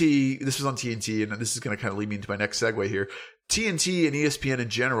 TNT, this was on TNT, and this is going to kind of lead me into my next segue here. TNT and ESPN in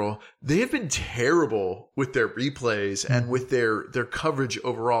general, they have been terrible with their replays and with their coverage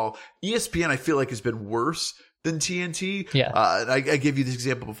overall. ESPN, I feel like, has been worse than TNT. Yeah. And I gave you this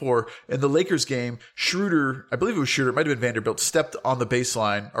example before. In the Lakers game, I believe it was Schroeder, it might have been Vanderbilt, stepped on the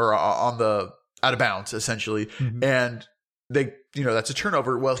baseline or on the out of bounds, essentially. Mm-hmm. And they, that's a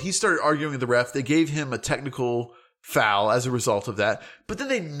turnover. Well, he started arguing with the ref. They gave him a technical foul as a result of that. But then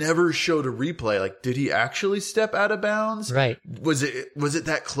they never showed a replay. Like, did he actually step out of bounds? Right. Was it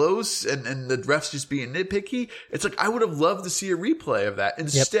that close? And the refs just being nitpicky? It's like, I would have loved to see a replay of that.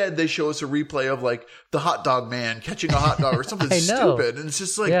 Instead, they show us a replay of like the hot dog man catching a hot dog or something stupid. And it's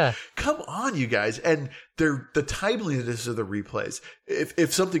just like, come on, you guys. And the timeliness of the replays.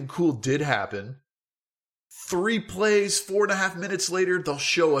 If something cool did happen, 3 plays, 4.5 minutes later, they'll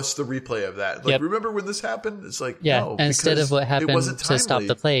show us the replay of that. Like, remember when this happened? It's like, no, instead of what happened to stop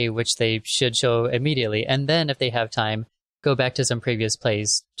the play, which they should show immediately. And then if they have time, go back to some previous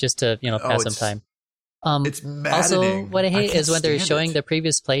plays just to, pass some time. It's maddening. Also, what I hate is when they're showing the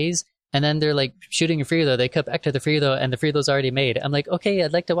previous plays and then they're like shooting a free throw. They cut back to the free throw and the free throw's already made. I'm like, okay,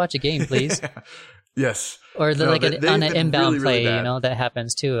 I'd like to watch a game, please. Yes. Or on an inbound play, that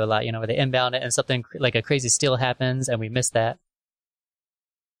happens too a lot, where they inbound it and something like a crazy steal happens and we miss that.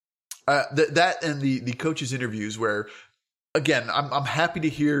 That and the coaches' interviews where, again, I'm happy to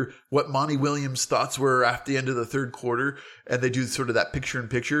hear what Monty Williams' thoughts were at the end of the third quarter, and they do sort of that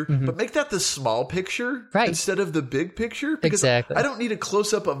picture-in-picture, but make that the small picture instead of the big picture. Because I don't need a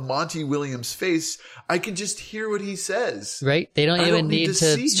close-up of Monty Williams' face. I can just hear what he says. Right? They don't even need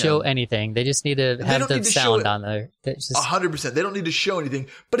to show anything. They just need to have the sound on there. 100%. They don't need to show anything.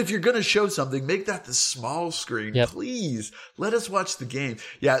 But if you're going to show something, make that the small screen. Please. Let us watch the game.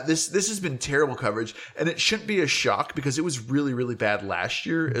 Yeah, this has been terrible coverage, and it shouldn't be a shock because it was really, really bad last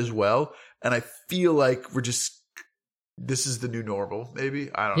year as well. And I feel like this is the new normal,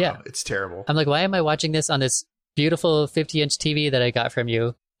 maybe. I don't know. It's terrible. I'm like, why am I watching this on this beautiful 50-inch TV that I got from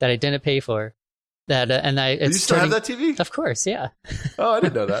you that I didn't pay for? Do you still have that TV? Of course, yeah. Oh, I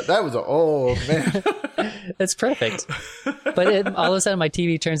didn't know that. That was man. It's perfect. But all of a sudden my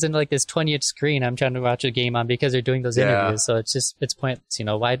TV turns into like this 20-inch screen I'm trying to watch a game on because they're doing those interviews. So it's pointless.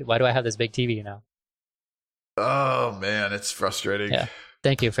 Why do I have this big TV now? Oh man, it's frustrating. Yeah.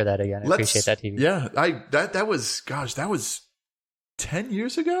 Thank you for that again. I appreciate that TV. Yeah, that was 10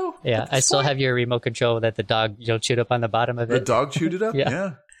 years ago? Yeah, I still have your remote control that the dog chewed up on the bottom of it. The dog chewed it up?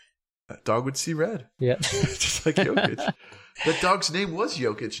 Yeah. That dog would see red. Yeah. Just like Jokic. That dog's name was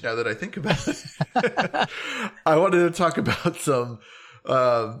Jokic, now that I think about it. I wanted to talk about some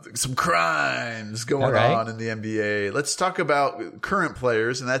crimes going on in the NBA. Let's talk about current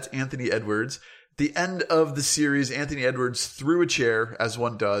players, and that's Anthony Edwards. the end of the series, Anthony Edwards threw a chair, as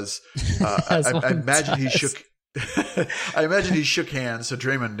one does. I imagine he shook. I imagine he shook hands, so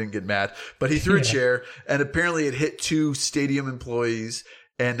Draymond didn't get mad. But he threw a chair, and apparently it hit 2 stadium employees,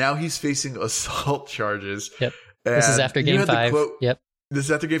 and now he's facing assault charges. Yep. This is after Game 5. Yep. This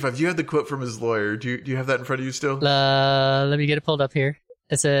is after Game 5. You had the quote from his lawyer. Do you have that in front of you still? Let me get it pulled up here.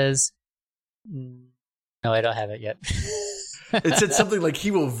 It says, no, I don't have it yet. It said something like he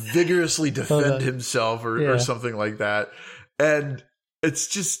will vigorously defend himself or something like that. And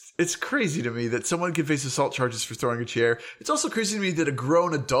it's crazy to me that someone can face assault charges for throwing a chair. It's also crazy to me that a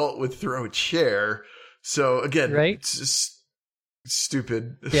grown adult would throw a chair. So again, it's just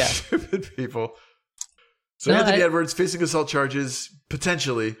stupid, stupid people. So Anthony Edwards facing assault charges,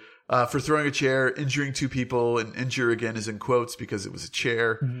 potentially, for throwing a chair, injuring 2 people, and injure again is in quotes because it was a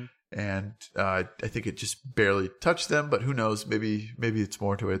chair. Mm-hmm. And I think it just barely touched them, but who knows? Maybe it's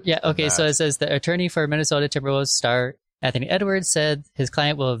more to it. Yeah, okay, so it says the attorney for Minnesota Timberwolves star Anthony Edwards said his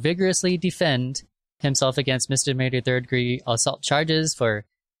client will vigorously defend himself against misdemeanor third-degree assault charges for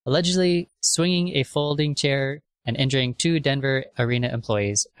allegedly swinging a folding chair and injuring 2 Denver Arena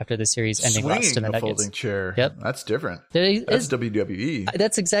employees after the series ending loss to the Nuggets. Swinging a folding chair. Yep. That's different. That's WWE.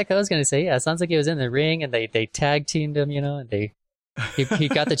 That's exactly what I was going to say. Yeah, it sounds like he was in the ring and they tag teamed him, and he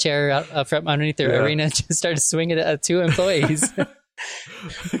got the chair out from underneath the arena and just started swinging it at 2 employees.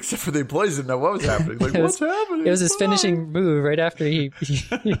 Except for the employees didn't know what was happening. Like, what's happening? It was his finishing move right after he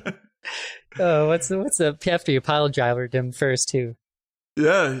what's the after you pile drivered him first too.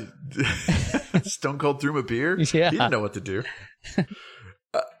 Yeah. Stone Cold threw him a beer. Yeah. He didn't know what to do.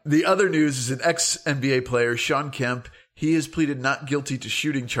 The other news is an ex-NBA player, Sean Kemp. He has pleaded not guilty to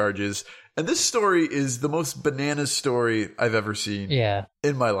shooting charges. And this story is the most bananas story I've ever seen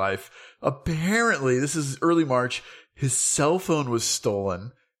in my life. Apparently, this is early March, his cell phone was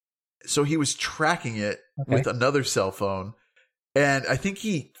stolen. So he was tracking it with another cell phone. And I think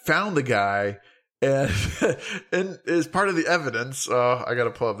he found the guy. And as part of the evidence, I got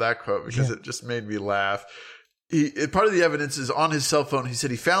to pull up that quote because it just made me laugh. Part of the evidence is on his cell phone. He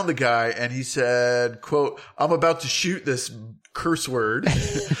said he found the guy and he said, quote, "I'm about to shoot this curse word."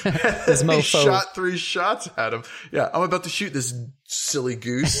 This mofo. He shot 3 shots at him. Yeah, "I'm about to shoot this silly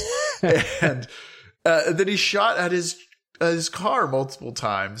goose." And then he shot at his car multiple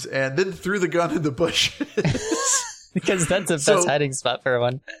times and then threw the gun in the bushes. Because that's the best hiding spot for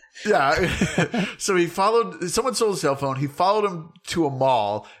one. Yeah. So someone stole his cell phone. He followed him to a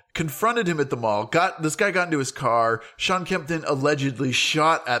mall, confronted him at the mall, this guy got into his car. Sean Kemp then allegedly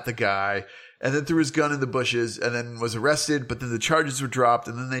shot at the guy and then threw his gun in the bushes and then was arrested. But then the charges were dropped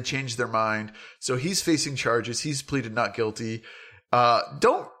and then they changed their mind. So he's facing charges. He's pleaded not guilty.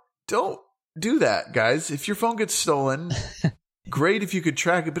 Don't do that, guys. If your phone gets stolen, great if you could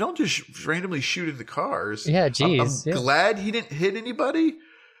track it, but don't just randomly shoot into cars. Yeah, geez. I'm glad he didn't hit anybody.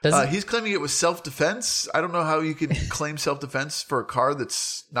 He's claiming it was self-defense. I don't know how you can claim self-defense for a car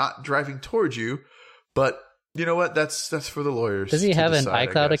that's not driving towards you, but you know what? That's for the lawyers. Does he have an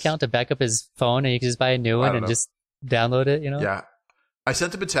iCloud account to back up his phone and you can just buy a new one and just download it, Yeah. I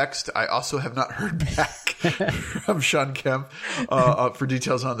sent him a text. I also have not heard back from Sean Kemp for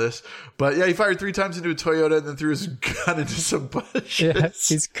details on this. But yeah, he fired 3 times into a Toyota and then threw his gun into some bushes. Yeah,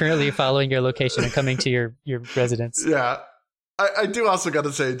 he's currently following your location and coming to your residence. Yeah. I do also got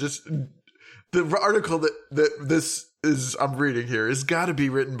to say, just the article that this is I'm reading here has got to be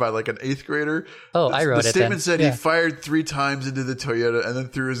written by like an 8th grader. Oh, I wrote it. The statement said he fired 3 times into the Toyota and then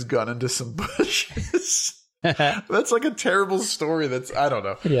threw his gun into some bushes. That's like a terrible story. I don't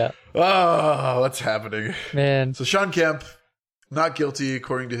know. Yeah. Oh, what's happening, man? So Sean Kemp, not guilty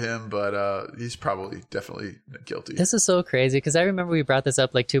according to him, but he's definitely guilty. This is so crazy because I remember we brought this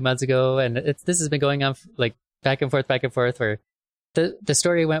up like 2 months ago, and this has been going on like back and forth. Where the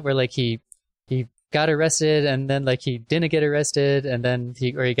story went where like he got arrested and then like he didn't get arrested and then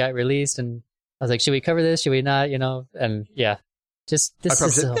he got released, and I was like, should we cover this? Should we not? And this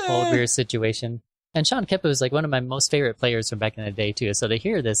is a whole weird situation. And Sean Kemp was like one of my most favorite players from back in the day too. So to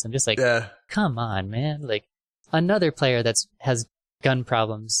hear this, I'm just like, come on, man! Like another player has gun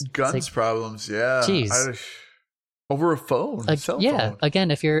problems. Problems, yeah. Jeez. Over a phone, cell phone.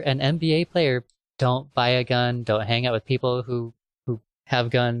 Again, if you're an NBA player, don't buy a gun. Don't hang out with people who have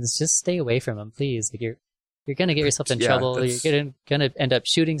guns. Just stay away from them, please. Like you're gonna get yourself in trouble. You're gonna end up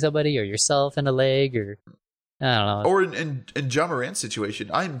shooting somebody or yourself in the leg or. I don't know. Or in Ja Morant's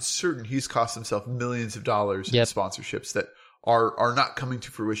situation, I'm certain he's cost himself millions of dollars in sponsorships that are not coming to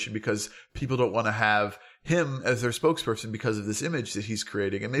fruition because people don't want to have him as their spokesperson because of this image that he's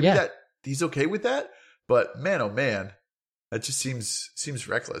creating. And maybe that he's okay with that, but man, oh man, that just seems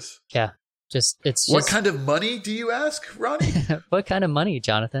reckless. Yeah. What kind of money, do you ask, Ronnie? What kind of money,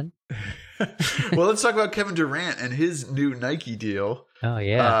 Jonathan? Well, let's talk about Kevin Durant and his new Nike deal. Oh,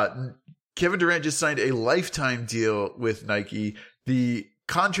 yeah. Kevin Durant just signed a lifetime deal with Nike. The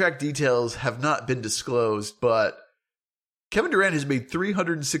contract details have not been disclosed, but Kevin Durant has made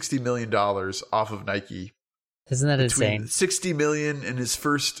 $360 million off of Nike. Isn't that insane? $60 million in his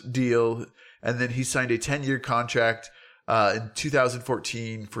first deal, and then he signed a 10-year contract in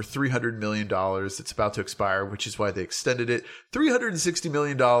 2014 for $300 million. It's about to expire, which is why they extended it. $360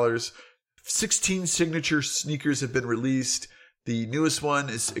 million. 16 signature sneakers have been released. The newest one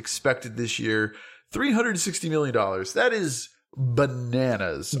is expected this year. $360 million. That is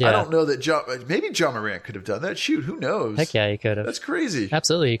bananas. Yeah. I don't know that maybe John Morant could have done that. Shoot, who knows? Heck yeah, he could have. That's crazy.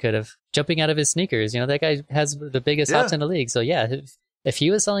 Absolutely, he could have. Jumping out of his sneakers. That guy has the biggest hops in the league. So yeah, if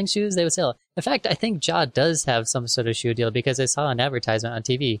he was selling shoes, they would sell. In fact, I think Ja does have some sort of shoe deal because I saw an advertisement on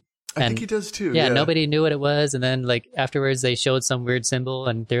TV. I think he does too. Yeah, nobody knew what it was. And then afterwards they showed some weird symbol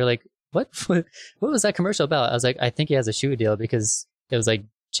and they're like, what was that commercial about? I was like, I think he has a shoe deal because it was like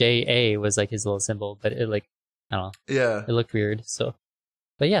JA was like his little symbol, but it I don't know. Yeah. It looked weird. So,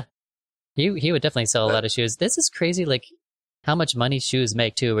 but yeah, he would definitely sell a lot of shoes. This is crazy. How much money shoes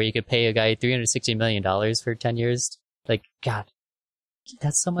make too, where you could pay a guy $360 million for 10 years. God,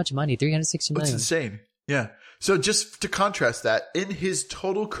 that's so much money. $360 million. It's insane. Yeah. So just to contrast that, in his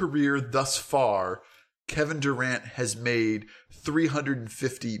total career thus far, Kevin Durant has made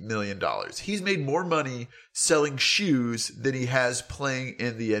 $350 million. He's made more money selling shoes than he has playing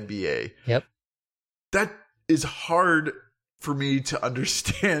in the NBA. Yep. That is hard for me to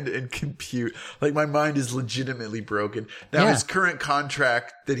understand and compute. My mind is legitimately broken. Now, his current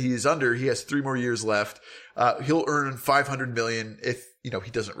contract that he is under, he has 3 more years left. He'll earn $500 million if,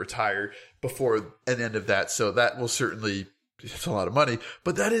 he doesn't retire before an end of that. So that will certainly, it's a lot of money,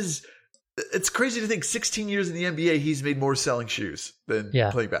 but it's crazy to think 16 years in the NBA, he's made more selling shoes than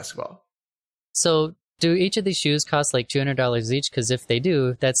playing basketball. So do each of these shoes cost $200 each? Because if they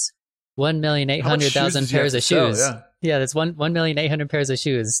do, that's 1,800,000 pairs of shoes. Yeah, that's 1,800,000 pairs of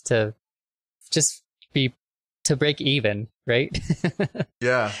shoes to just to break even, right?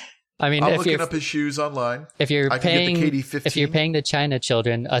 Yeah. I mean, I'm looking up his shoes online. If you're paying get the KD15. If you're paying the China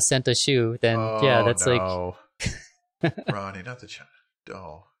children a cent a shoe, then that's no. Ronnie, not the China.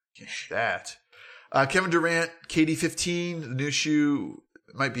 Oh, can't do that. Kevin Durant, KD15, the new shoe,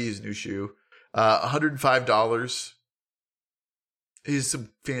 might be his new shoe. $105. He has some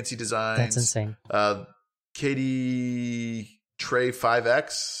fancy designs. That's insane. KD Trey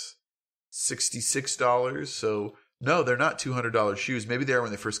 5X, $66. So no, they're not $200 shoes. Maybe they are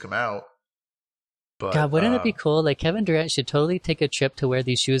when they first come out. But God, wouldn't it be cool? Kevin Durant should totally take a trip to where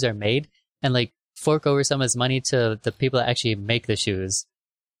these shoes are made and fork over some of his money to the people that actually make the shoes.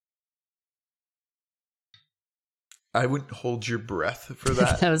 I wouldn't hold your breath for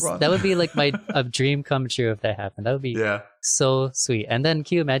that. that would be my a dream come true if that happened. That would be so sweet. And then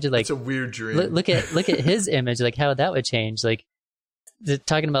can you imagine it's a weird dream. Look at his image, how that would change.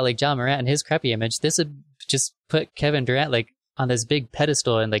 Talking about John Morant and his crappy image, this would just put Kevin Durant on this big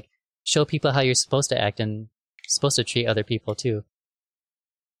pedestal and show people how you're supposed to act and supposed to treat other people too.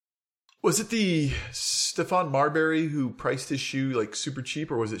 Was it the Stephon Marbury who priced his shoe super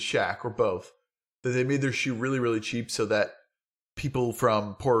cheap, or was it Shaq, or both? That they made their shoe really, really cheap so that people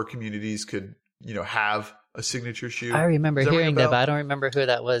from poorer communities could, have a signature shoe. I remember hearing that, but I don't remember who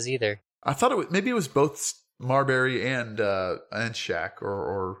that was either. I thought maybe it was both Marbury and Shaq,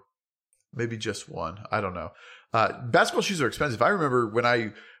 or maybe just one. I don't know. Basketball shoes are expensive. I remember when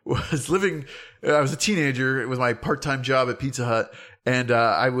I was I was a teenager. It was my part-time job at Pizza Hut. And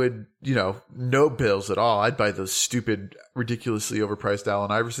I would, no bills at all. I'd buy those stupid, ridiculously overpriced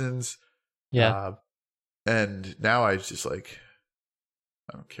Allen Iversons. Yeah. And now I just I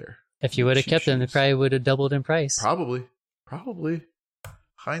don't care. If you would have kept them, they probably would have doubled in price. Probably.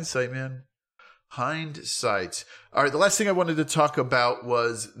 Hindsight, man. Hindsight. All right. The last thing I wanted to talk about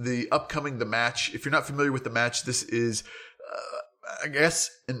was the match. If you're not familiar with the match, this is, I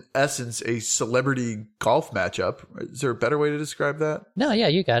guess, in essence, a celebrity golf matchup. Is there a better way to describe that? No, yeah,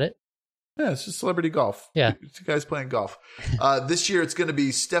 you got it. Yeah, it's just celebrity golf. Yeah. Two guys playing golf. This year, it's going to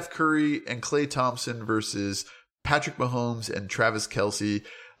be Steph Curry and Klay Thompson versus Patrick Mahomes and Travis Kelce.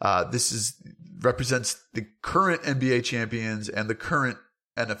 This represents the current NBA champions and the current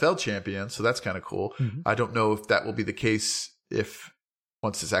NFL champions, so that's kind of cool. Mm-hmm. I don't know if that will be the case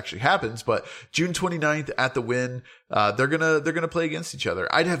once this actually happens, but June 29th at the Wynn, they're gonna play against each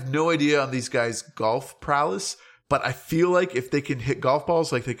other. I'd have no idea on these guys' golf prowess, but I feel like if they can hit golf balls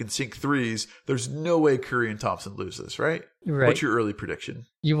they can sink threes, there's no way Curry and Thompson lose this, right? Right. What's your early prediction?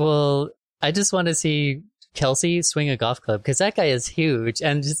 You will. I just want to see Kelsey swing a golf club because that guy is huge.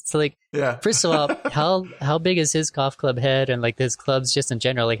 And just like, first of all, how big is his golf club head and like his clubs just in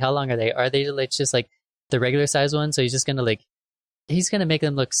general? Like, how long are they? Are they like just like the regular size ones? So he's gonna make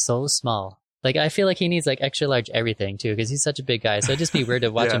them look so small. Like, I feel like he needs like extra large everything too because he's such a big guy. So it'd just be weird to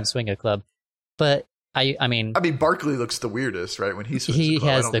watch him swing a club. But I mean, Barkley looks the weirdest, right? When he swings he a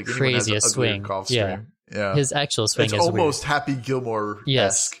club. has the craziest swing. Yeah, his actual swing is almost weird. Happy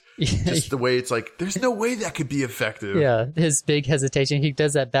Gilmore-esque. Just the way it's like, there's no way that could be effective. Yeah, his big hesitation. He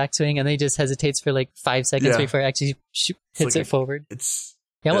does that backswing and then he just hesitates for like 5 seconds before he actually hits it forward.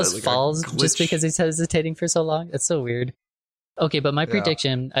 He almost like falls just because he's hesitating for so long. It's so weird. Okay, but my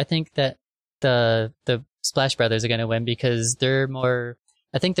prediction, I think that the Splash Brothers are going to win because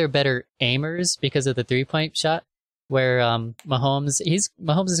I think they're better aimers because of the 3-point shot, where Mahomes is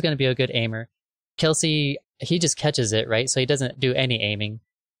going to be a good aimer. Kelsey, he just catches it, right? So he doesn't do any aiming.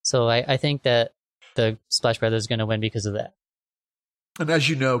 So I think that the Splash Brothers are going to win because of that. And as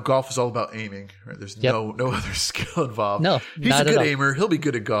you know, golf is all about aiming, right? There's no other skill involved. No, he's a good aimer. He'll be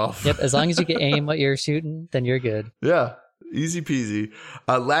good at golf. Yep, as long as you can aim what you're shooting, then you're good. Yeah, easy peasy.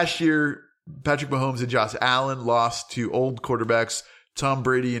 Last year, Patrick Mahomes and Josh Allen lost to old quarterbacks Tom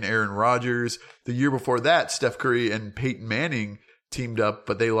Brady and Aaron Rodgers. The year before that, Steph Curry and Peyton Manning teamed up,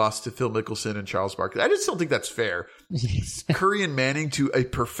 but they lost to Phil Mickelson and Charles Barkley. I just don't think that's fair. Curry and Manning to a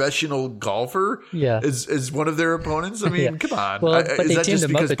professional golfer is one of their opponents. I mean, come on. Well, is that just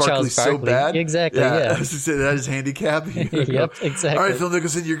because Barkley's so bad? Exactly, yeah. That is handicap. Yep, exactly. All right, Phil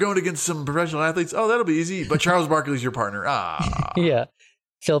Mickelson, you're going against some professional athletes. Oh, that'll be easy. But Charles Barkley's your partner. Yeah.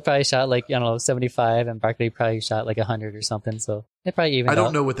 Phil probably shot 75 and Barkley probably shot 100 or something. So it probably even. I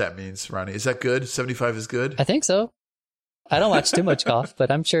don't know what that means, Ronnie. Is that good? 75 is good? I think so. I don't watch too much golf,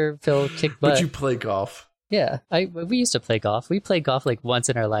 but I'm sure Phil kicked butt. But you play golf. Yeah. We used to play golf. We played golf once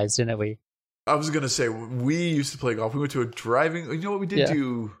in our lives, didn't we? I was going to say, we used to play golf. We went to a driving. You know what we did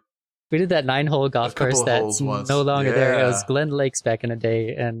do? We did that 9-hole golf course that's no longer there. It was Glen Lakes back in the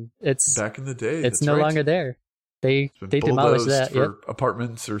day, and it's back in the day. It's no longer there. They demolished that for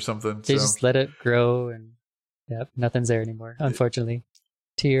apartments or something. They just let it grow, and nothing's there anymore. Unfortunately,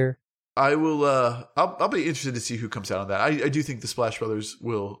 tier. I will. I'll be interested to see who comes out on that. I do think the Splash Brothers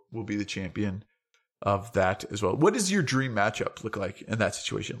will be the champion of that as well. What does your dream matchup look like in that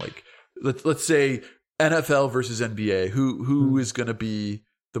situation? Like, let's say NFL versus NBA. Who is going to be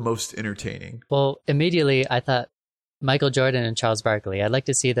the most entertaining? Well, immediately I thought Michael Jordan and Charles Barkley. I'd like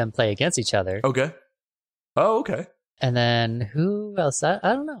to see them play against each other. Okay. Oh, okay. And then who else? I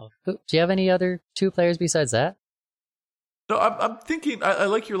don't know. Do you have any other 2 players besides that? No, I'm thinking. I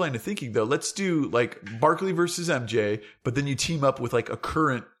like your line of thinking though. Let's do Barkley versus MJ, but then you team up with a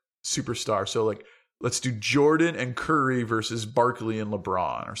current superstar. So let's do Jordan and Curry versus Barkley and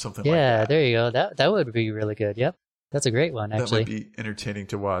LeBron or something like that. Yeah, there you go. That would be really good. Yep. That's a great one, actually. That might be entertaining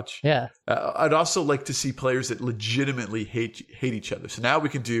to watch. Yeah. I'd also like to see players that legitimately hate each other. So now we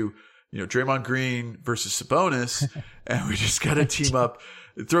can do, Draymond Green versus Sabonis, and we just got to team up.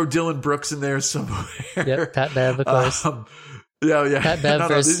 Throw Dylan Brooks in there somewhere. Yep, Pat Bev, of course. Yeah. Pat Bev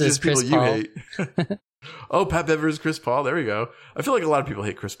versus Chris Paul. Hate. Oh, Pat Bev versus Chris Paul. There we go. I feel like a lot of people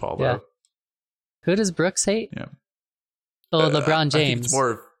hate Chris Paul, though. Yeah. Who does Brooks hate? Yeah. Oh, LeBron James. I think it's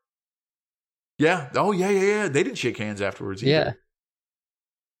more. Yeah. Oh, yeah. They didn't shake hands afterwards either.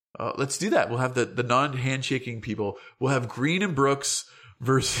 Yeah. Let's do that. We'll have the non-handshaking people. We'll have Green and Brooks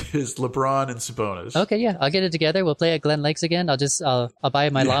versus LeBron and Sabonis. Okay, yeah. I'll get it together. We'll play at Glen Lakes again. I'll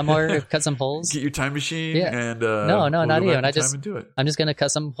buy my lawnmower, cut some holes. Get your time machine and No, not even. Do it. I'm just going to cut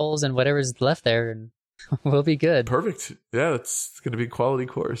some holes and whatever's left there and we'll be good. Perfect. Yeah, it's going to be a quality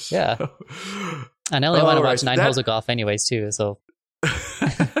course. Yeah. And I only want to watch 9 holes of golf anyways too, so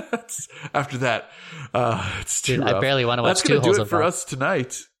after that, it's too Dude, rough. I barely want to watch 2 holes of golf. That's going to do it for us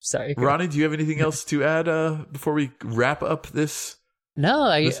tonight. Sorry. Ronnie, do you have anything else to add before we wrap up this? No,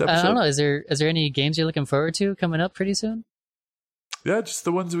 I don't know. Is there any games you're looking forward to coming up pretty soon? Yeah, just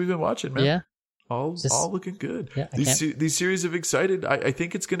the ones we've been watching, man. Yeah. All looking good. Yeah, these series have excited. I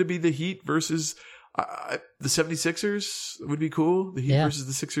think it's going to be the Heat versus the 76ers would be cool. The Heat versus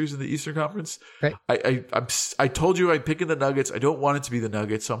the Sixers in the Eastern Conference. Right. I told you I'm picking the Nuggets. I don't want it to be the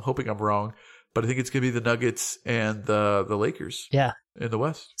Nuggets, so I'm hoping I'm wrong. But I think it's going to be the Nuggets and the Lakers. Yeah. In the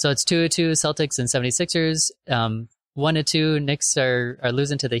West. So it's 2-2 Celtics and 76ers. 1-2 Knicks are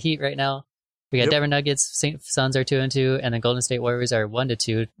losing to the Heat right now. We got Denver Nuggets, Suns are 2-2, and then Golden State Warriors are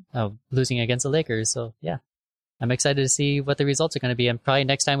 1-2, losing against the Lakers. So yeah, I'm excited to see what the results are going to be. And probably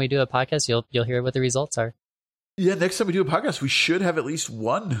next time we do a podcast, you'll hear what the results are. Yeah, next time we do a podcast, we should have at least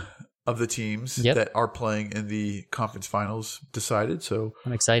one of the teams Yep. that are playing in the conference finals decided. So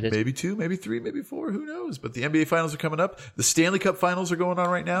I'm excited. maybe 2, maybe 3, maybe 4. Who knows? But the NBA finals are coming up. The Stanley Cup finals are going on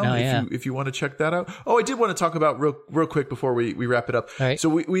right now. Oh, yeah. If you want to check that out. Oh, I did want to talk about real quick before we wrap it up. All right. So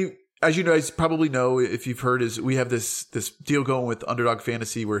we as you guys probably know, if you've heard, is we have this deal going with Underdog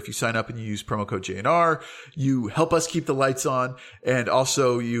Fantasy where if you sign up and you use promo code JNR, you help us keep the lights on, and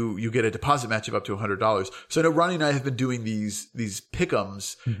also you get a deposit match of up to $100. So I know Ronnie and I have been doing these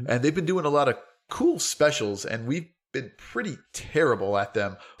pick'ems, and they've been doing a lot of cool specials, and we've been pretty terrible at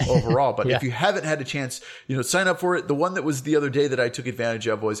them overall. But Yeah. if you haven't had a chance, sign up for it. The one that was the other day that I took advantage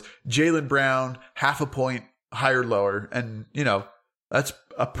of was Jaylen Brown, half a point higher, lower, and that's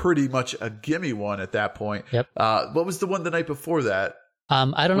a pretty much a gimme one at that point. Yep. What was the one the night before that?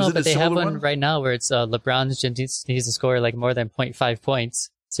 I don't Was know, it but a they have similar one right now where it's LeBron needs to score like more than 0.5 points.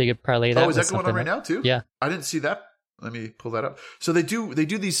 So you could parlay that. Oh, is with that going on right something now too? Yeah. I didn't see that. Let me pull that up. So they do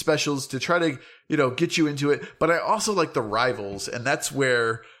these specials to try to, get you into it. But I also like the rivals, and that's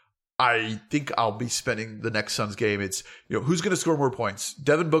where I think I'll be spending the next Suns game. It's, who's going to score more points,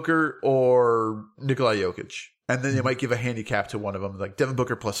 Devin Booker or Nikola Jokic? And then you might give a handicap to one of them, like Devin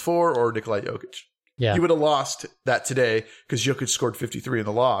Booker +4 or Nikola Jokic. Yeah. You would have lost that today because Jokic scored 53 in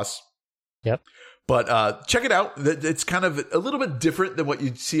the loss. Yep. But check it out. It's kind of a little bit different than what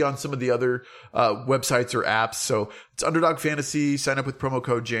you'd see on some of the other websites or apps. So it's Underdog Fantasy. Sign up with promo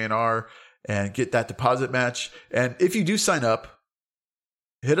code JNR and get that deposit match. And if you do sign up,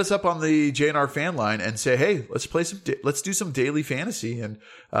 hit us up on the JNR fan line and say, hey, let's do some daily fantasy. And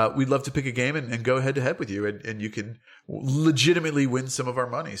we'd love to pick a game and go head to head with you. And you can legitimately win some of our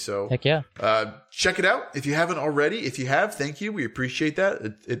money. So Heck yeah. Check it out if you haven't already. If you have, thank you. We appreciate that.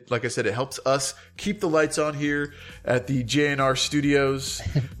 It like I said, it helps us keep the lights on here at the JNR studios,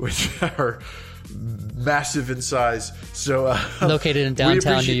 which are massive in size. So Located in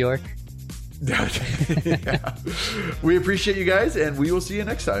downtown New York. Yeah. We appreciate you guys, and we will see you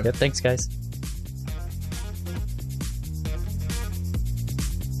next time. Yep. Thanks, guys.